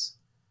MS,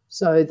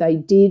 so they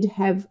did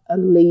have a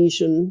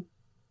lesion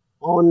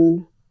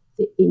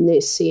in their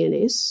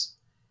CNS,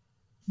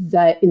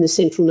 in the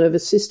central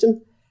nervous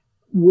system.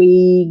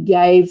 We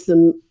gave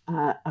them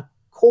a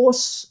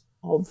course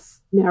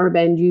of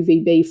narrowband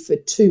UVB for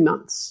 2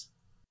 months,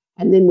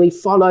 and then we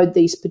followed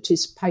these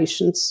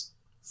patients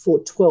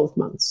for 12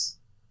 months.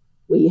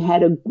 We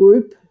had an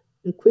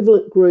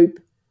equivalent group,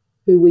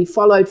 who we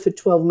followed for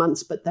 12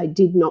 months, but they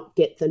did not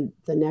get the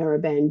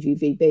narrowband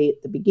UVB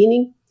at the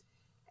beginning.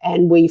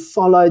 And we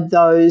followed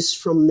those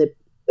from the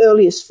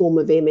earliest form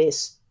of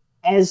MS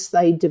as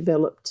they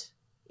developed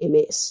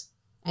MS.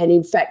 And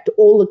in fact,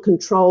 all the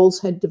controls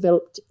had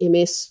developed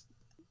MS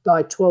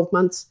by 12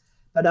 months,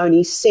 but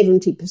only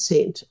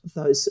 70% of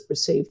those that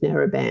received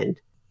narrowband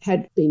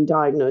had been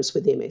diagnosed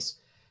with MS.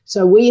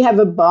 So we have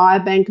a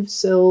biobank of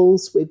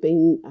cells. We've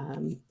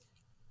been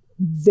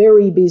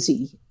very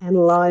busy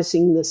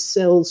analysing the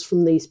cells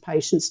from these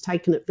patients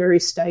taken at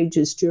various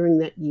stages during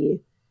that year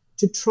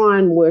to try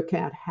and work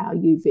out how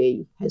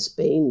UV has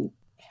been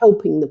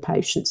helping the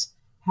patients,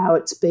 how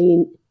it's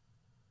been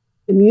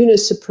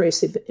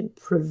immunosuppressive and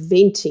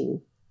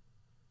preventing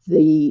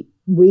the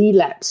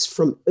relapse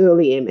from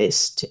early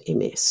MS to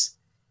MS.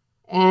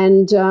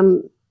 And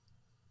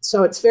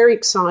so it's very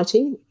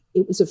exciting.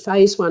 It was a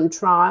phase 1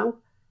 trial,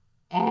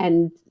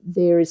 and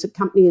there is a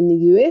company in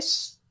the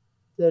US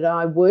that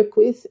I work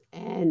with,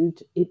 and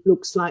it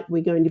looks like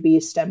we're going to be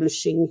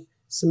establishing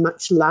some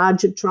much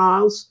larger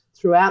trials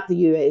throughout the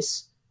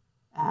US,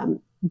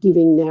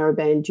 giving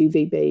narrowband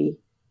UVB,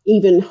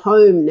 even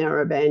home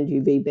narrowband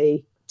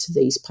UVB to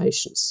these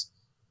patients.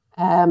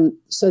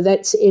 So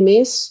that's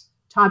MS.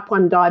 Type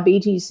 1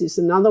 diabetes is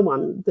another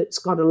one that's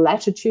got a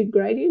latitude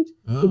gradient.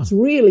 Oh. It's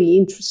really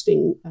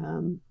interesting.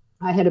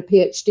 I had a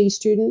PhD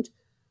student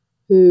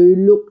who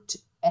looked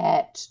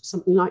at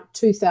something like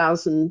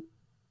 2,000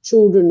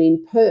 children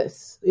in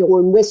Perth or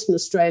in Western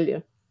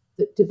Australia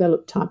that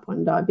developed type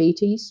 1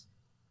 diabetes.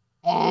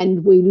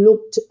 And we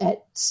looked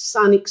at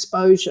sun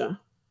exposure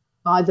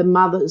by the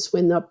mothers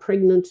when they're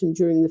pregnant and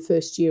during the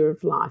first year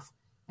of life.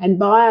 And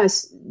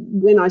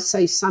when I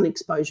say sun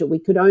exposure, we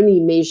could only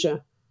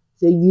measure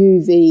the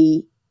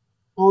UV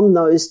on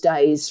those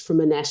days from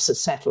a NASA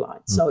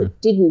satellite. So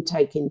it didn't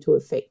take into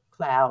effect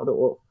cloud,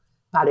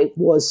 but it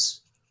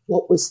was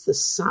what was the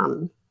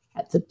sun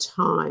at the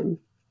time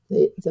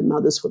the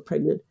mothers were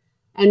pregnant.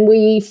 And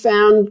we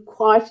found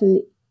quite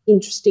an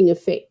interesting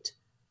effect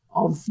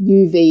of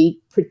UV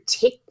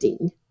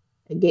protecting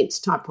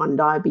against type 1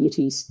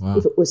 diabetes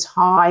if it was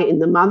high in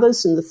the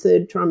mothers in the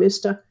 3rd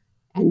trimester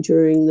and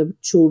during the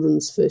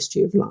children's first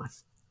year of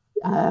life.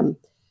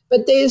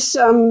 But there's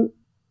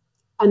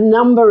a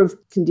number of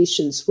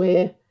conditions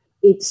where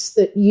it's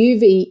that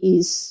UV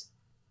is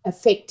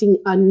affecting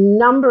a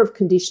number of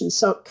conditions,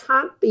 so it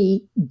can't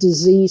be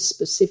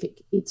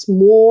disease-specific. It's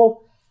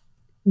more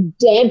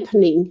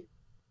dampening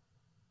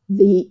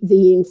the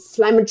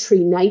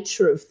inflammatory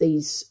nature of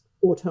these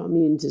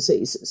autoimmune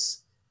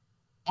diseases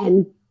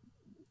and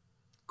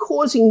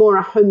causing more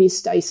a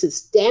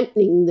homeostasis,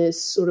 dampening the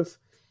sort of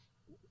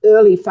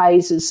early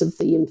phases of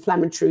the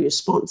inflammatory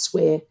response,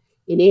 where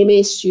in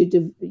MS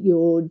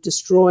you're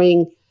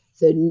destroying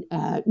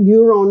the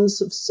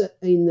neurons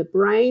in the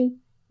brain.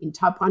 In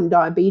type 1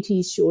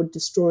 diabetes, you're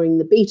destroying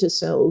the beta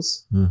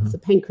cells of the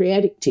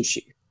pancreatic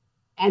tissue.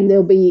 And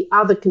there'll be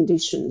other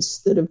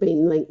conditions that have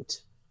been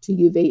linked to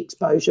UV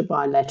exposure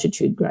by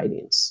latitude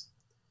gradients.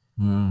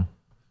 Wow.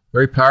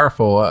 Very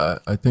powerful.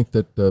 I think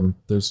that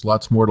there's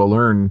lots more to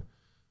learn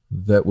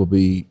that will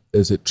be,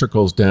 as it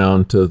trickles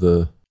down to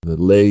the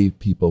lay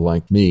people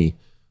like me,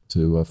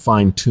 to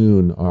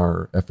fine-tune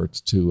our efforts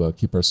to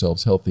keep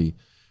ourselves healthy.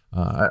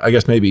 I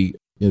guess maybe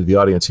the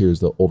audience here is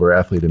the older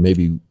athlete, and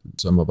maybe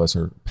some of us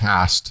are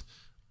past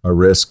a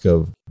risk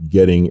of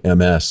getting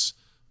MS,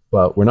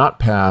 but we're not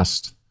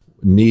past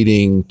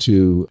needing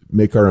to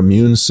make our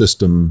immune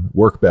system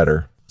work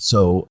better.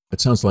 So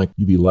it sounds like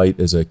UV light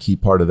is a key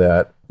part of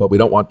that, but we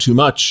don't want too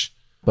much.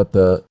 But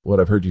what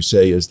I've heard you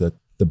say is that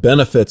the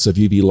benefits of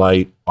UV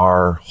light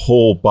are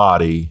whole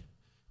body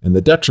and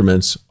the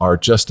detriments are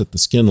just at the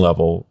skin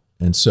level.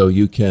 And so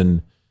you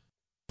can,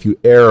 if you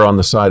err on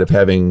the side of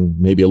having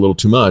maybe a little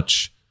too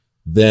much,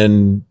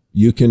 then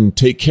you can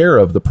take care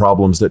of the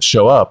problems that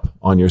show up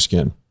on your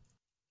skin.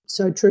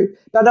 So true.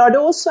 But I'd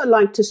also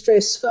like to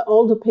stress for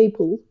older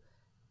people,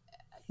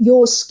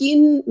 your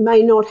skin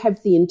may not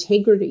have the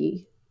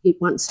integrity it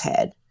once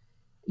had.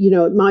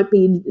 It might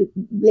be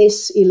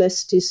less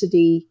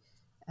elasticity,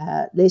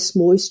 less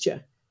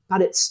moisture,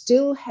 but it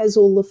still has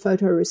all the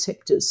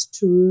photoreceptors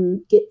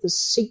to get the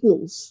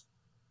signals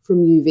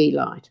from UV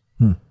light.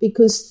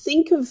 Because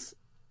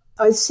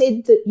I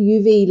said that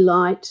UV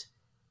light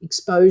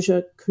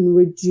exposure can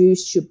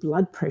reduce your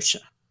blood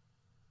pressure,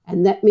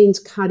 and that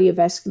means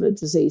cardiovascular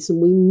disease,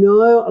 and we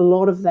know a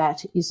lot of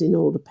that is in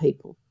older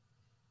people.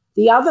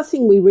 The other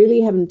thing we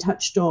really haven't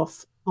touched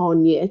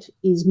on yet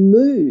is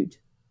mood.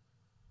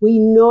 We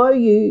know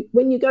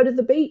when you go to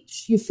the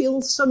beach, you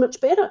feel so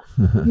much better.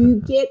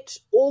 You get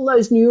all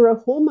those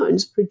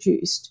neurohormones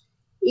produced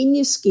in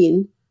your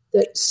skin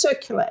that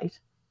circulate.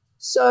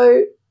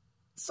 So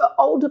for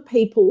older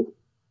people,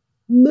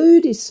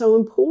 mood is so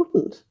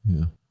important.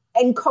 Yeah.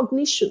 And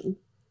cognition.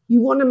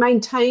 You want to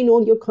maintain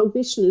all your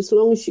cognition as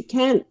long as you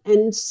can.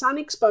 And sun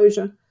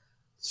exposure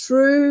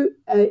through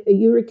a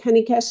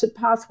uricanic acid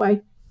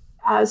pathway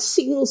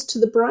signals to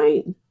the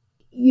brain.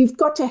 You've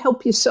got to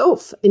help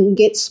yourself and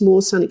get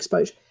more sun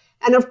exposure.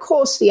 And, of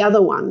course, the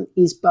other one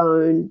is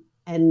bone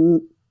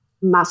and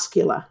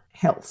muscular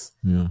health.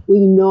 Yeah. We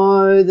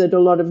know that a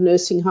lot of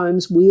nursing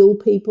homes wheel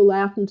people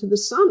out into the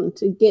sun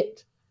to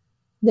get.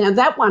 Now,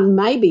 that one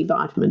may be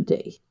vitamin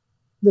D.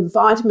 The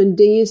vitamin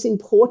D is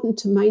important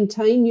to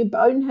maintain your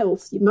bone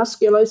health, your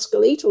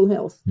musculoskeletal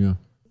health. Yeah.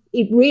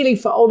 It really,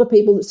 for older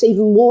people, it's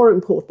even more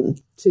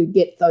important to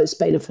get those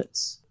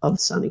benefits of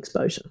sun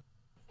exposure.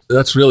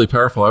 That's really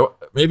powerful.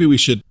 Maybe we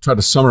should try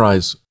to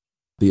summarize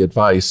the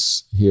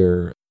advice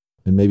here,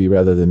 and maybe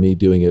rather than me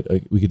doing it,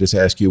 we could just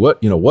ask you,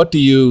 what do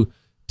you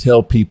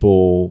tell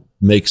people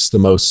makes the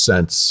most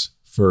sense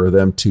for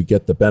them to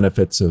get the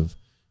benefits of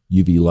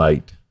UV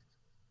light?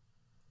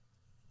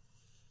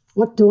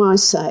 What do I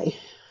say?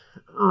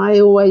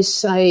 I always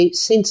say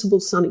sensible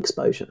sun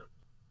exposure.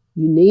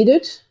 You need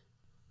it.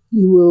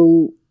 You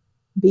will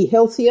be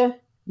healthier.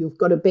 You've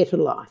got a better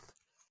life.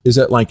 Is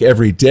that like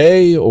every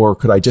day, or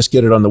could I just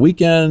get it on the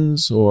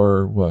weekends,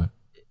 or what?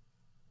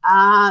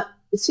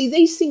 See,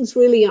 these things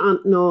really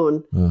aren't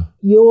known.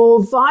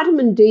 Your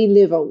vitamin D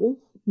level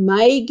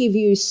may give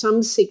you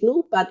some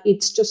signal, but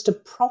it's just a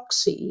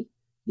proxy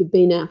you've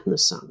been out in the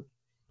sun.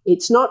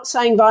 It's not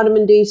saying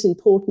vitamin D is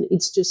important.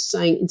 It's just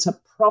saying it's a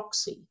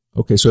proxy.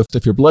 Okay, so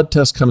if your blood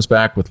test comes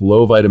back with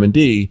low vitamin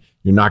D,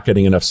 you're not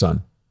getting enough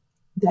sun.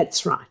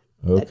 That's right.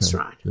 Okay, that's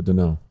right. Good to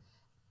know.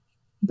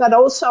 But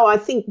also, I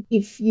think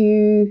if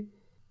you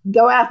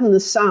go out in the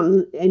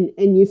sun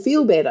and you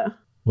feel better.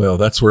 Well,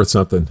 that's worth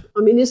something.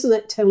 I mean, isn't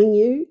that telling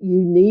you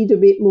need a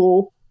bit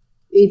more?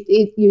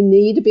 You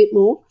need a bit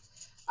more.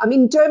 I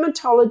mean,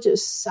 dermatologists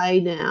say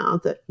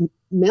now that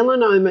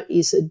melanoma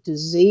is a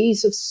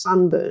disease of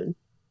sunburn.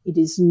 It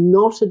is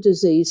not a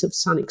disease of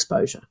sun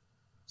exposure.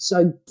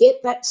 So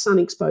get that sun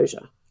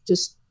exposure.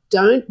 Just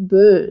don't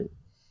burn.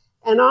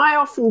 And I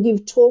often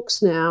give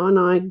talks now, and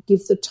I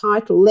give the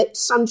title, Let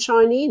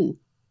Sunshine In.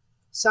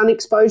 Sun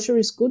exposure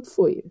is good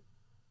for you.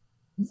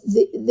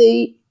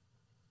 The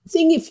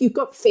thing, if you've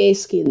got fair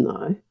skin,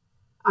 though,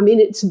 I mean,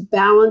 it's a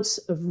balance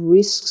of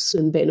risks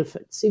and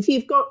benefits. If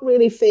you've got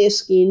really fair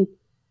skin,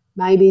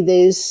 maybe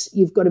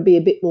you've got to be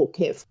a bit more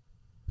careful.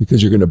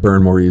 Because you're going to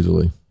burn more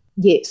easily.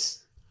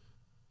 Yes.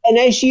 And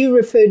as you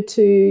referred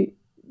to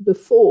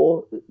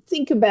before,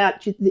 think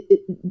about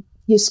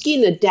your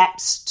skin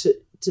adapts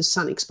to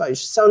sun exposure.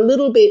 So a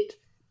little bit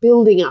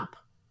building up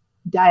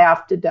day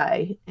after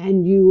day,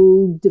 and you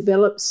will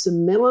develop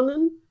some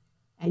melanin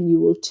and you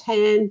will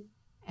tan,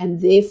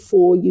 and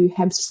therefore you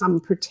have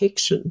some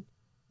protection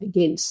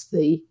against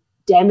the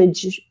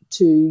damage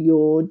to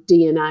your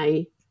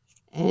DNA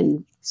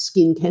and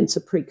skin cancer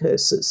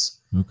precursors.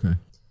 Okay.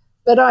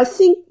 But I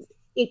think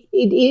it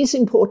is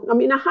important. I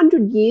mean,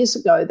 100 years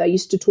ago, they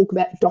used to talk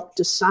about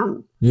Dr.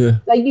 Sun. Yeah.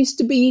 They used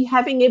to be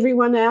having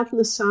everyone out in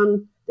the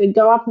sun. They'd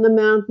go up in the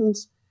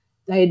mountains.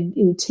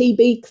 In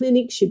TB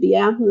clinics, you'd be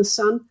out in the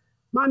sun.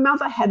 My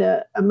mother had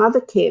a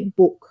mother care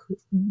book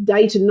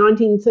dated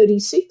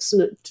 1936,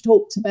 and it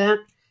talks about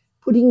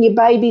putting your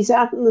babies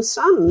out in the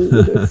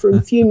sun for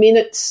a few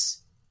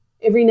minutes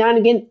every now and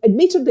again.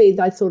 Admittedly,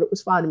 they thought it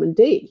was vitamin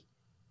D,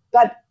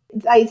 but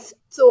they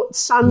thought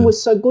sun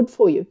was so good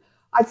for you.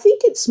 I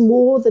think it's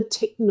more the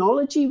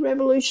technology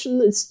revolution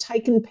that's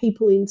taken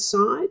people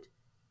inside,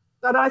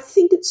 but I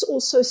think it's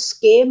also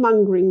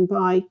scaremongering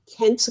by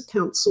cancer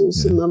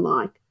councils and the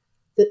like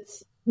that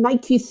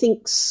make you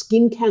think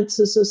skin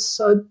cancers are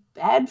so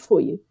bad for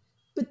you.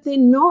 But they're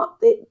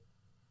not.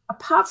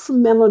 Apart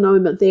from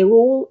melanoma, they're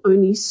all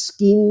only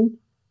skin.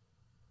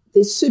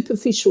 They're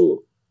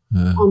superficial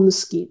on the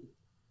skin.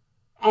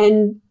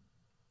 And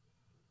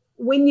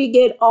when you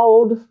get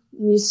old,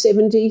 in your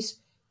 70s,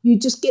 you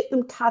just get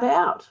them cut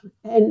out.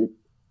 And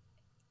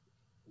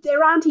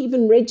there aren't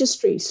even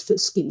registries for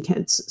skin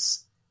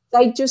cancers.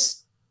 They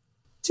just,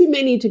 too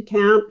many to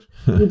count.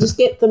 You just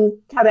get them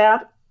cut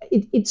out.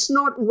 It's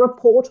not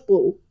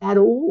reportable at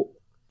all.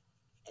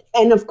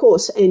 And, of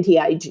course,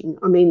 anti-aging.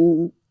 I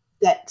mean,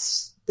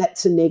 that's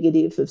a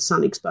negative of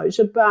sun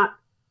exposure. But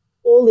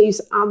all these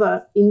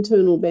other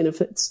internal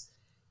benefits,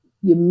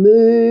 your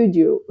mood,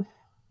 your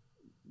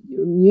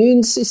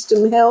immune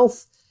system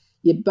health,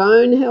 your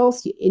bone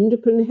health, your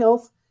endocrine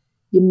health,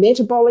 your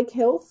metabolic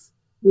health.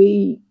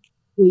 We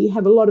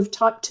have a lot of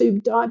type 2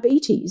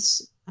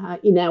 diabetes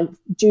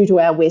due to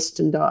our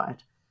Western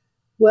diet.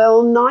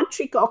 Well,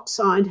 nitric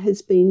oxide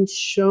has been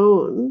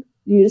shown,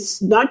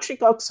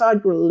 nitric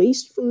oxide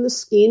released from the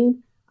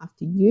skin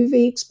after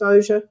UV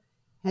exposure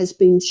has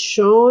been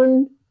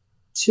shown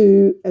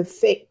to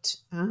affect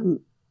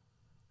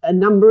a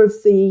number of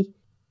the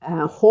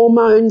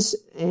hormones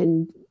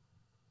and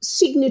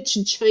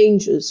signature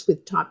changes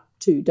with type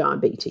 2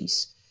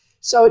 diabetes.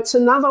 So it's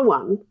another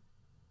one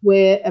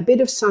where a bit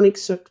of sun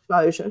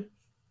exposure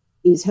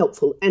is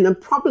helpful. And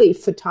probably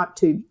for type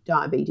 2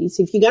 diabetes,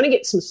 if you're going to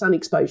get some sun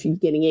exposure, you're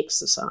getting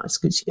exercise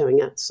because you're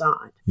going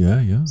outside.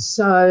 Yeah.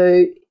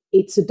 So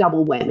it's a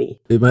double whammy.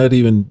 It might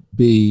even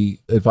be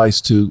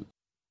advice to,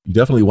 you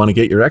definitely want to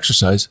get your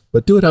exercise,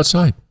 but do it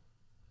outside.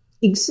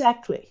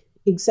 Exactly.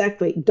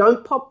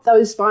 Don't pop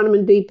those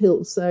vitamin D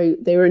pills.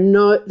 They're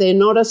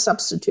not a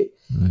substitute.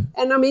 Right.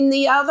 And I mean,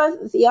 the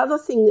other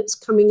thing that's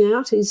coming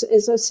out is,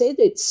 as I said,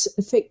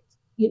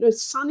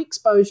 sun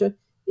exposure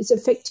is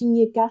affecting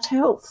your gut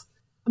health.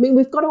 I mean,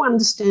 we've got to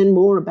understand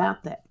more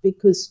about that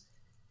because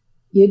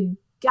your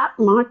gut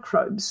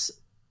microbes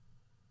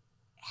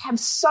have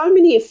so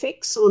many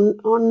effects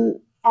on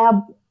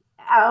our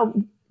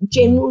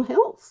general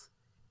health.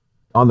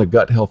 On the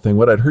gut health thing,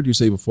 what I'd heard you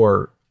say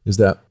before is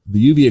that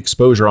the UV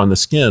exposure on the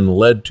skin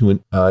led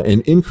to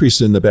an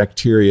increase in the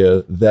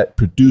bacteria that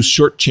produce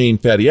short-chain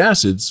fatty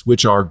acids,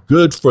 which are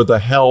good for the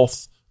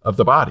health of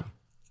the body.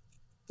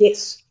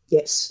 Yes.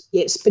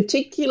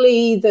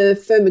 Particularly the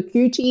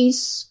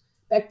Firmicutes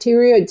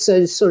bacteria. It's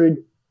a sort of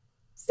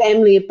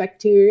family of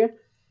bacteria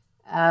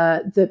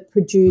that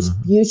produce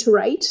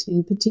butyrate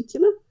in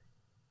particular.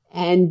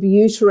 And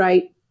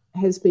butyrate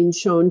has been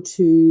shown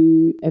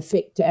to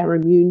affect our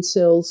immune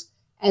cells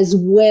as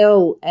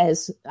well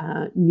as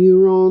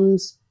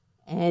neurons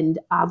and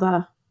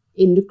other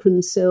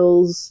endocrine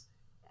cells.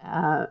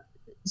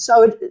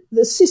 So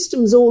the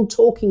system's all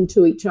talking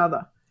to each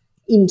other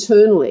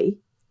internally.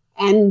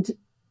 And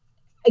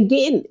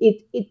again,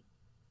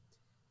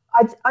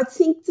 I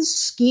think the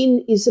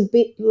skin is a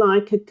bit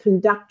like a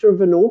conductor of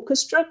an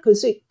orchestra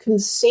because it can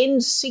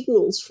send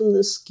signals from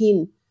the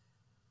skin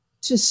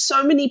to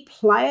so many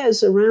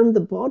players around the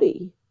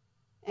body.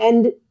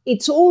 And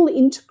it's all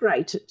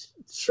integrated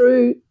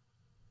through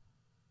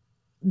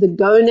the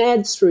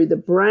gonads, through the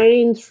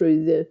brain,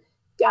 through the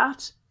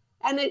gut.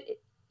 And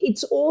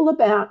it's all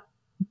about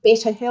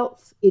better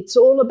health. It's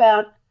all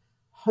about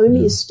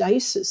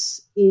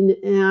homeostasis in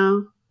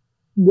our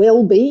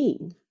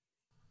well-being.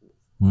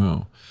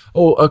 Wow.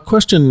 Oh, a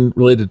question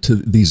related to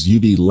these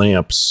UV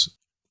lamps.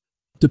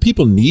 Do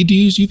people need to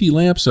use UV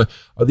lamps? Are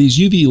these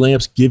UV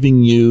lamps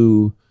giving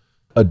you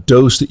a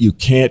dose that you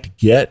can't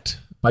get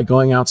by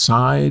going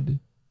outside?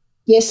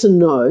 Yes and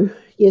no.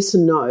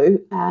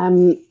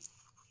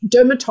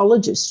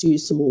 Dermatologists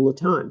use them all the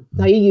time.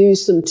 They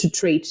use them to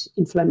treat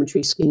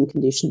inflammatory skin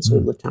conditions all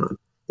the time.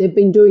 They've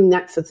been doing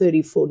that for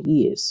 30, 40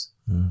 years.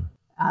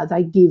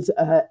 They give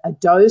a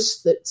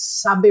dose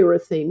that's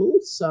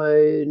suberythemal,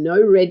 so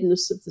no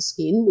redness of the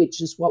skin,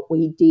 which is what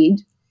we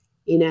did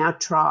in our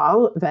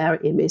trial of our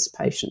MS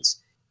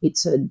patients.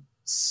 It's a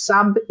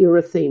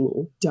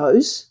suberythemal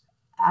dose,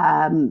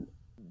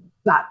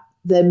 but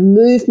the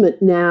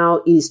movement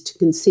now is to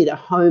consider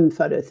home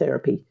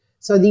phototherapy.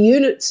 So the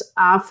units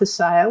are for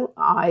sale.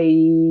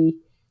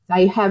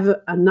 They have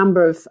a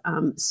number of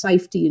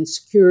safety and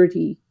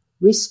security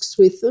risks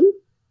with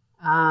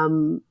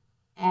them.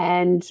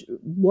 And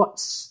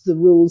what's the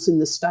rules in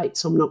the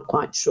States, I'm not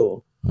quite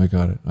sure. I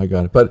got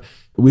it. But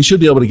we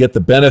should be able to get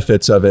the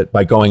benefits of it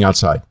by going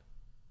outside.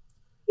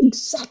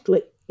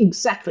 Exactly.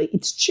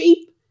 It's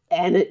cheap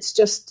and it's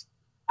just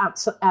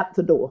out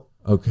the door.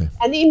 Okay.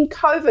 And in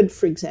COVID,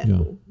 for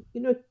example,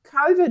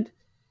 COVID,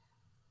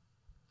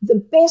 the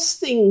best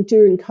thing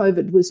during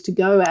COVID was to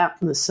go out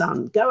in the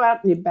sun, go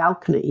out in your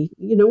balcony.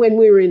 You know, when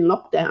we were in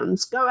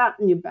lockdowns, go out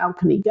in your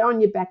balcony, go in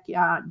your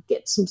backyard,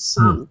 get some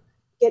sun,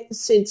 get the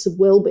sense of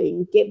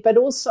well-being, but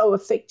also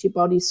affect your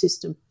body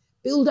system,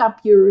 build up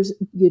your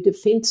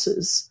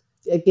defences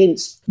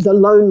against the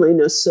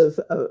loneliness of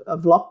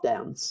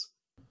lockdowns.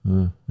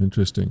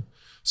 Interesting.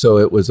 So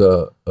it was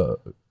a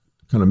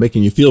kind of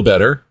making you feel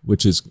better,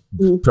 which is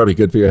probably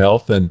good for your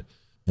health. And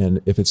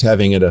if it's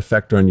having an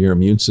effect on your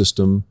immune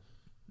system,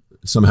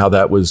 somehow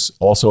that was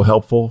also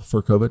helpful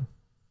for COVID?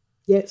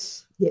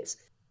 Yes.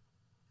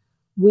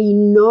 We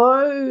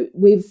know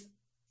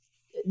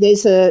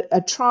there's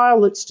a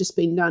trial that's just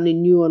been done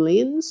in New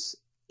Orleans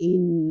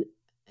in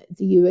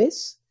the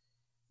US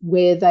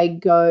where they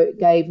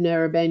gave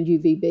narrowband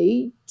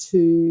UVB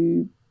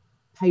to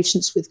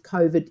patients with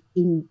COVID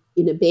in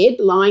a bed,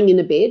 lying in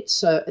a bed.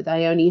 So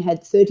they only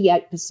had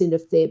 38%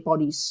 of their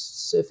body's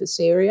surface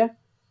area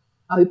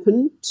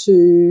open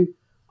to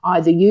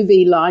either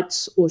UV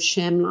lights or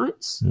sham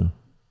lights. Yeah.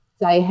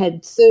 They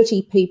had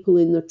 30 people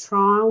in the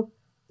trial.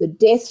 The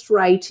death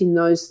rate in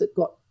those that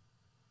got,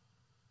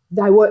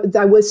 they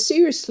were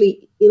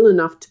seriously ill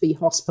enough to be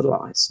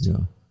hospitalised.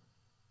 Yeah.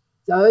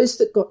 Those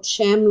that got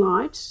sham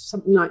light,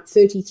 something like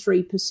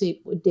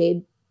 33% were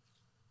dead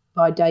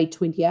by day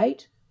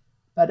 28,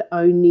 but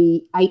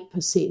only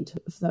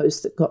 8% of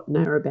those that got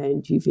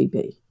narrowband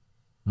UVB.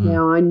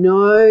 Now, I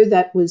know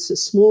that was a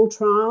small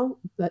trial,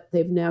 but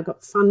they've now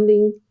got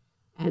funding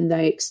and they're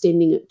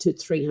extending it to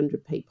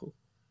 300 people.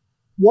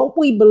 What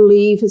we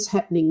believe is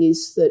happening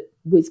is that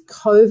with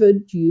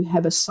COVID, you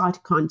have a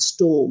cytokine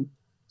storm.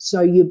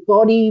 So your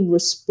body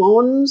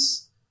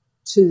responds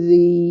to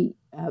the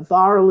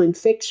viral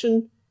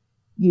infection.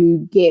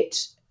 You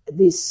get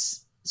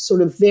this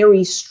sort of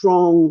very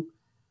strong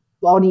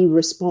body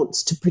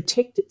response to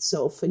protect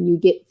itself, and you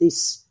get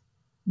this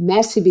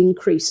massive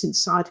increase in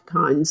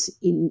cytokines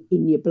in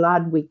your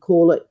blood. We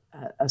call it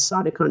a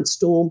cytokine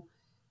storm,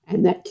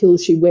 and that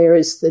kills you,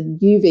 whereas the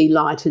UV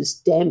light has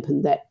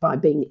dampened that by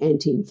being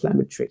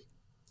anti-inflammatory.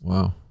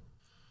 Wow.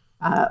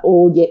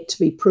 All yet to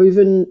be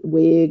proven.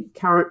 We're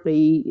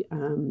currently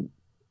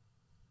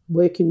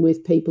working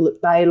with people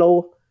at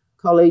Baylor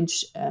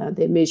College.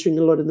 They're measuring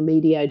a lot of the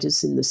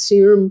mediators in the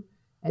serum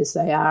as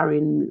they are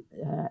in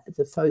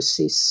the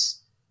FOCIS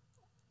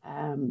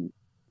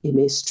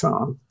MS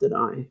trial that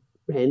I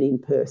ran in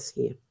Perth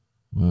here.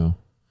 Wow.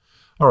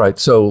 All right.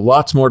 So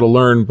lots more to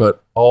learn,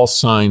 but all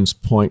signs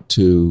point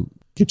to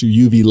get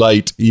your UV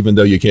light, even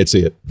though you can't see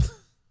it.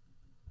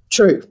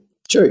 True.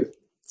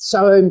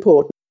 So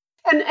important.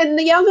 And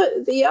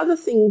the other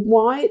thing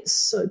why it's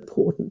so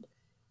important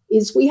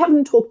is we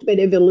haven't talked about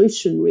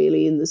evolution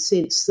really, in the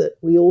sense that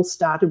we all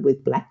started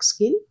with black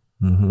skin.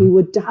 Mm-hmm. We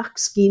were dark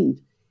skinned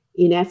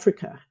in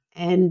Africa,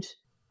 and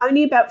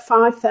only about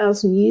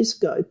 5,000 years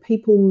ago,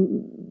 people,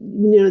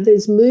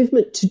 there's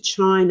movement to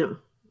China.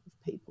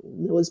 People.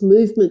 There was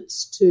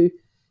movements to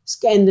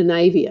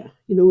Scandinavia,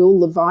 all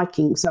the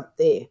Vikings up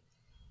there.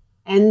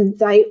 And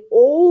they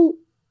all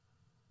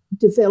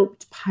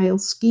developed pale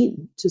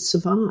skin to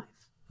survive.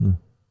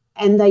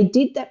 And they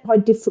did that by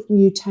different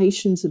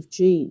mutations of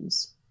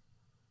genes.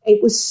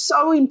 It was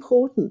so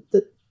important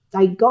that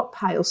they got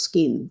pale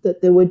skin,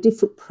 that there were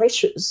different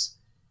pressures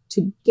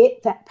to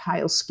get that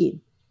pale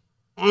skin.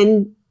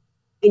 And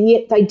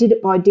yet they did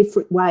it by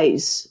different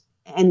ways.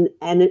 And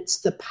it's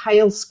the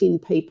pale skin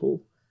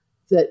people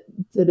that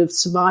have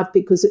survived,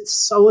 because it's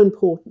so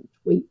important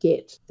we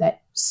get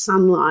that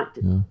sunlight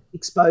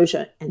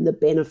exposure and the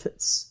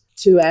benefits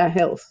to our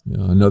health.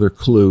 Yeah, another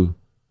clue.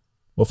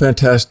 Well,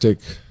 fantastic.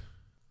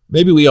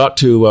 Maybe we ought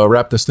to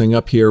wrap this thing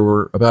up here.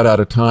 We're about out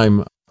of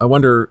time. I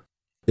wonder,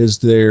 is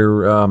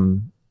there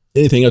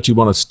anything else you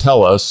want to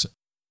tell us?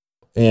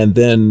 And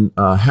then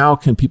how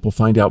can people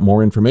find out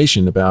more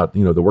information about,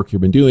 the work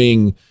you've been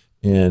doing,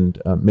 and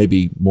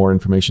maybe more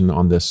information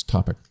on this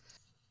topic?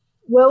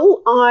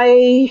 Well,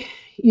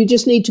 you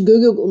just need to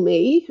Google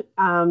me,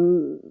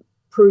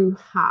 Prue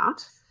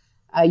Hart.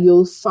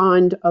 You'll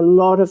find a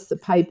lot of the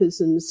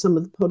papers and some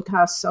of the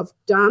podcasts I've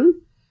done.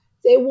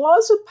 There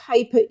was a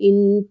paper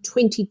in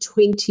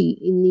 2020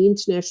 in the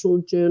International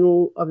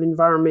Journal of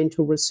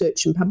Environmental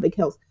Research and Public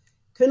Health.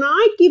 Can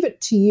I give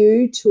it to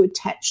you to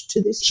attach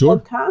to this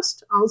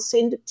podcast? I'll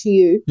send it to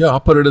you. Yeah, I'll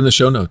put it in the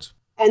show notes.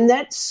 And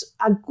that's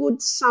a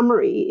good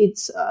summary.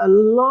 It's a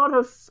lot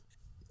of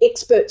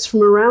experts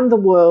from around the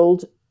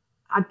world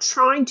are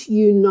trying to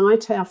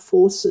unite our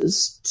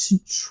forces to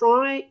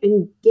try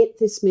and get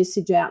this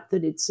message out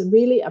that it's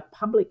really a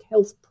public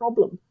health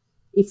problem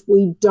if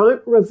we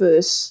don't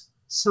reverse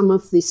some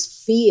of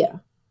this fear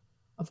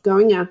of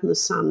going out in the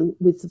sun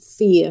with the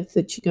fear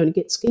that you're going to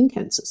get skin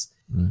cancers.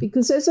 Right.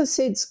 Because as I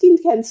said, skin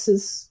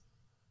cancers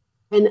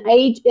and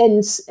age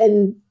and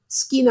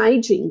skin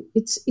aging,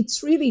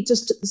 it's really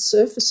just at the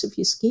surface of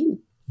your skin.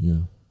 Yeah.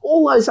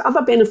 All those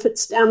other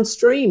benefits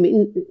downstream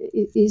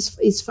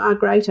is far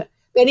greater.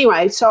 But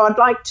anyway, so I'd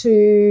like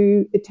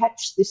to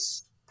attach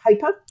this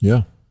paper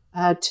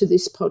to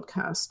this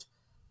podcast.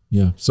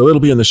 Yeah, so it'll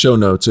be in the show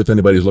notes if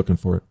anybody's looking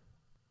for it.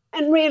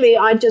 And really,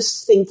 I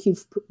just think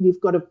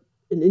you've got an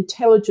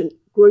intelligent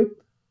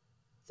group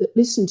that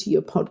listen to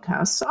your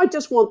podcast. So I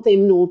just want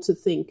them all to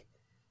think,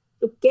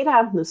 look, get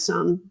out in the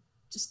sun,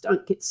 just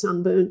don't get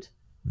sunburnt.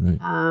 Right.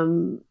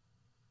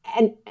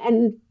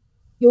 And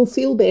you'll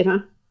feel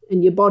better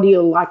and your body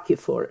will like you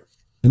for it.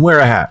 And wear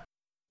a hat.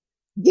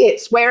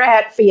 Yes, wear a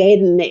hat for your head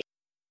and neck.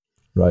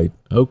 Right.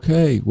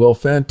 Okay. Well,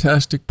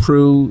 fantastic,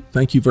 Prue.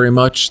 Thank you very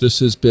much. This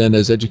has been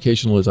as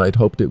educational as I'd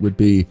hoped it would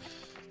be.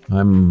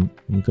 I'm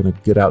going to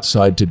get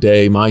outside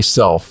today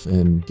myself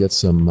and get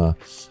some,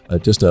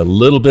 just a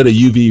little bit of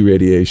UV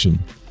radiation.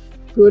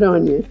 Good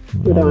on you.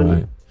 Good All on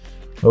right.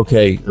 you.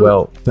 Okay.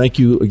 Well, thank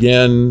you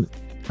again.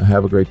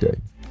 Have a great day.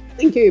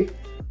 Thank you.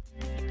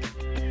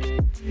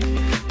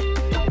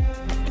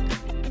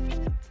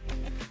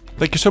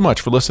 Thank you so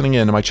much for listening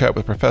in to my chat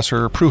with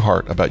Professor Prue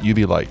Hart about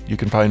UV light. You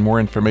can find more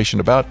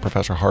information about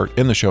Professor Hart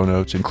in the show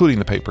notes, including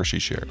the paper she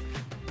shared.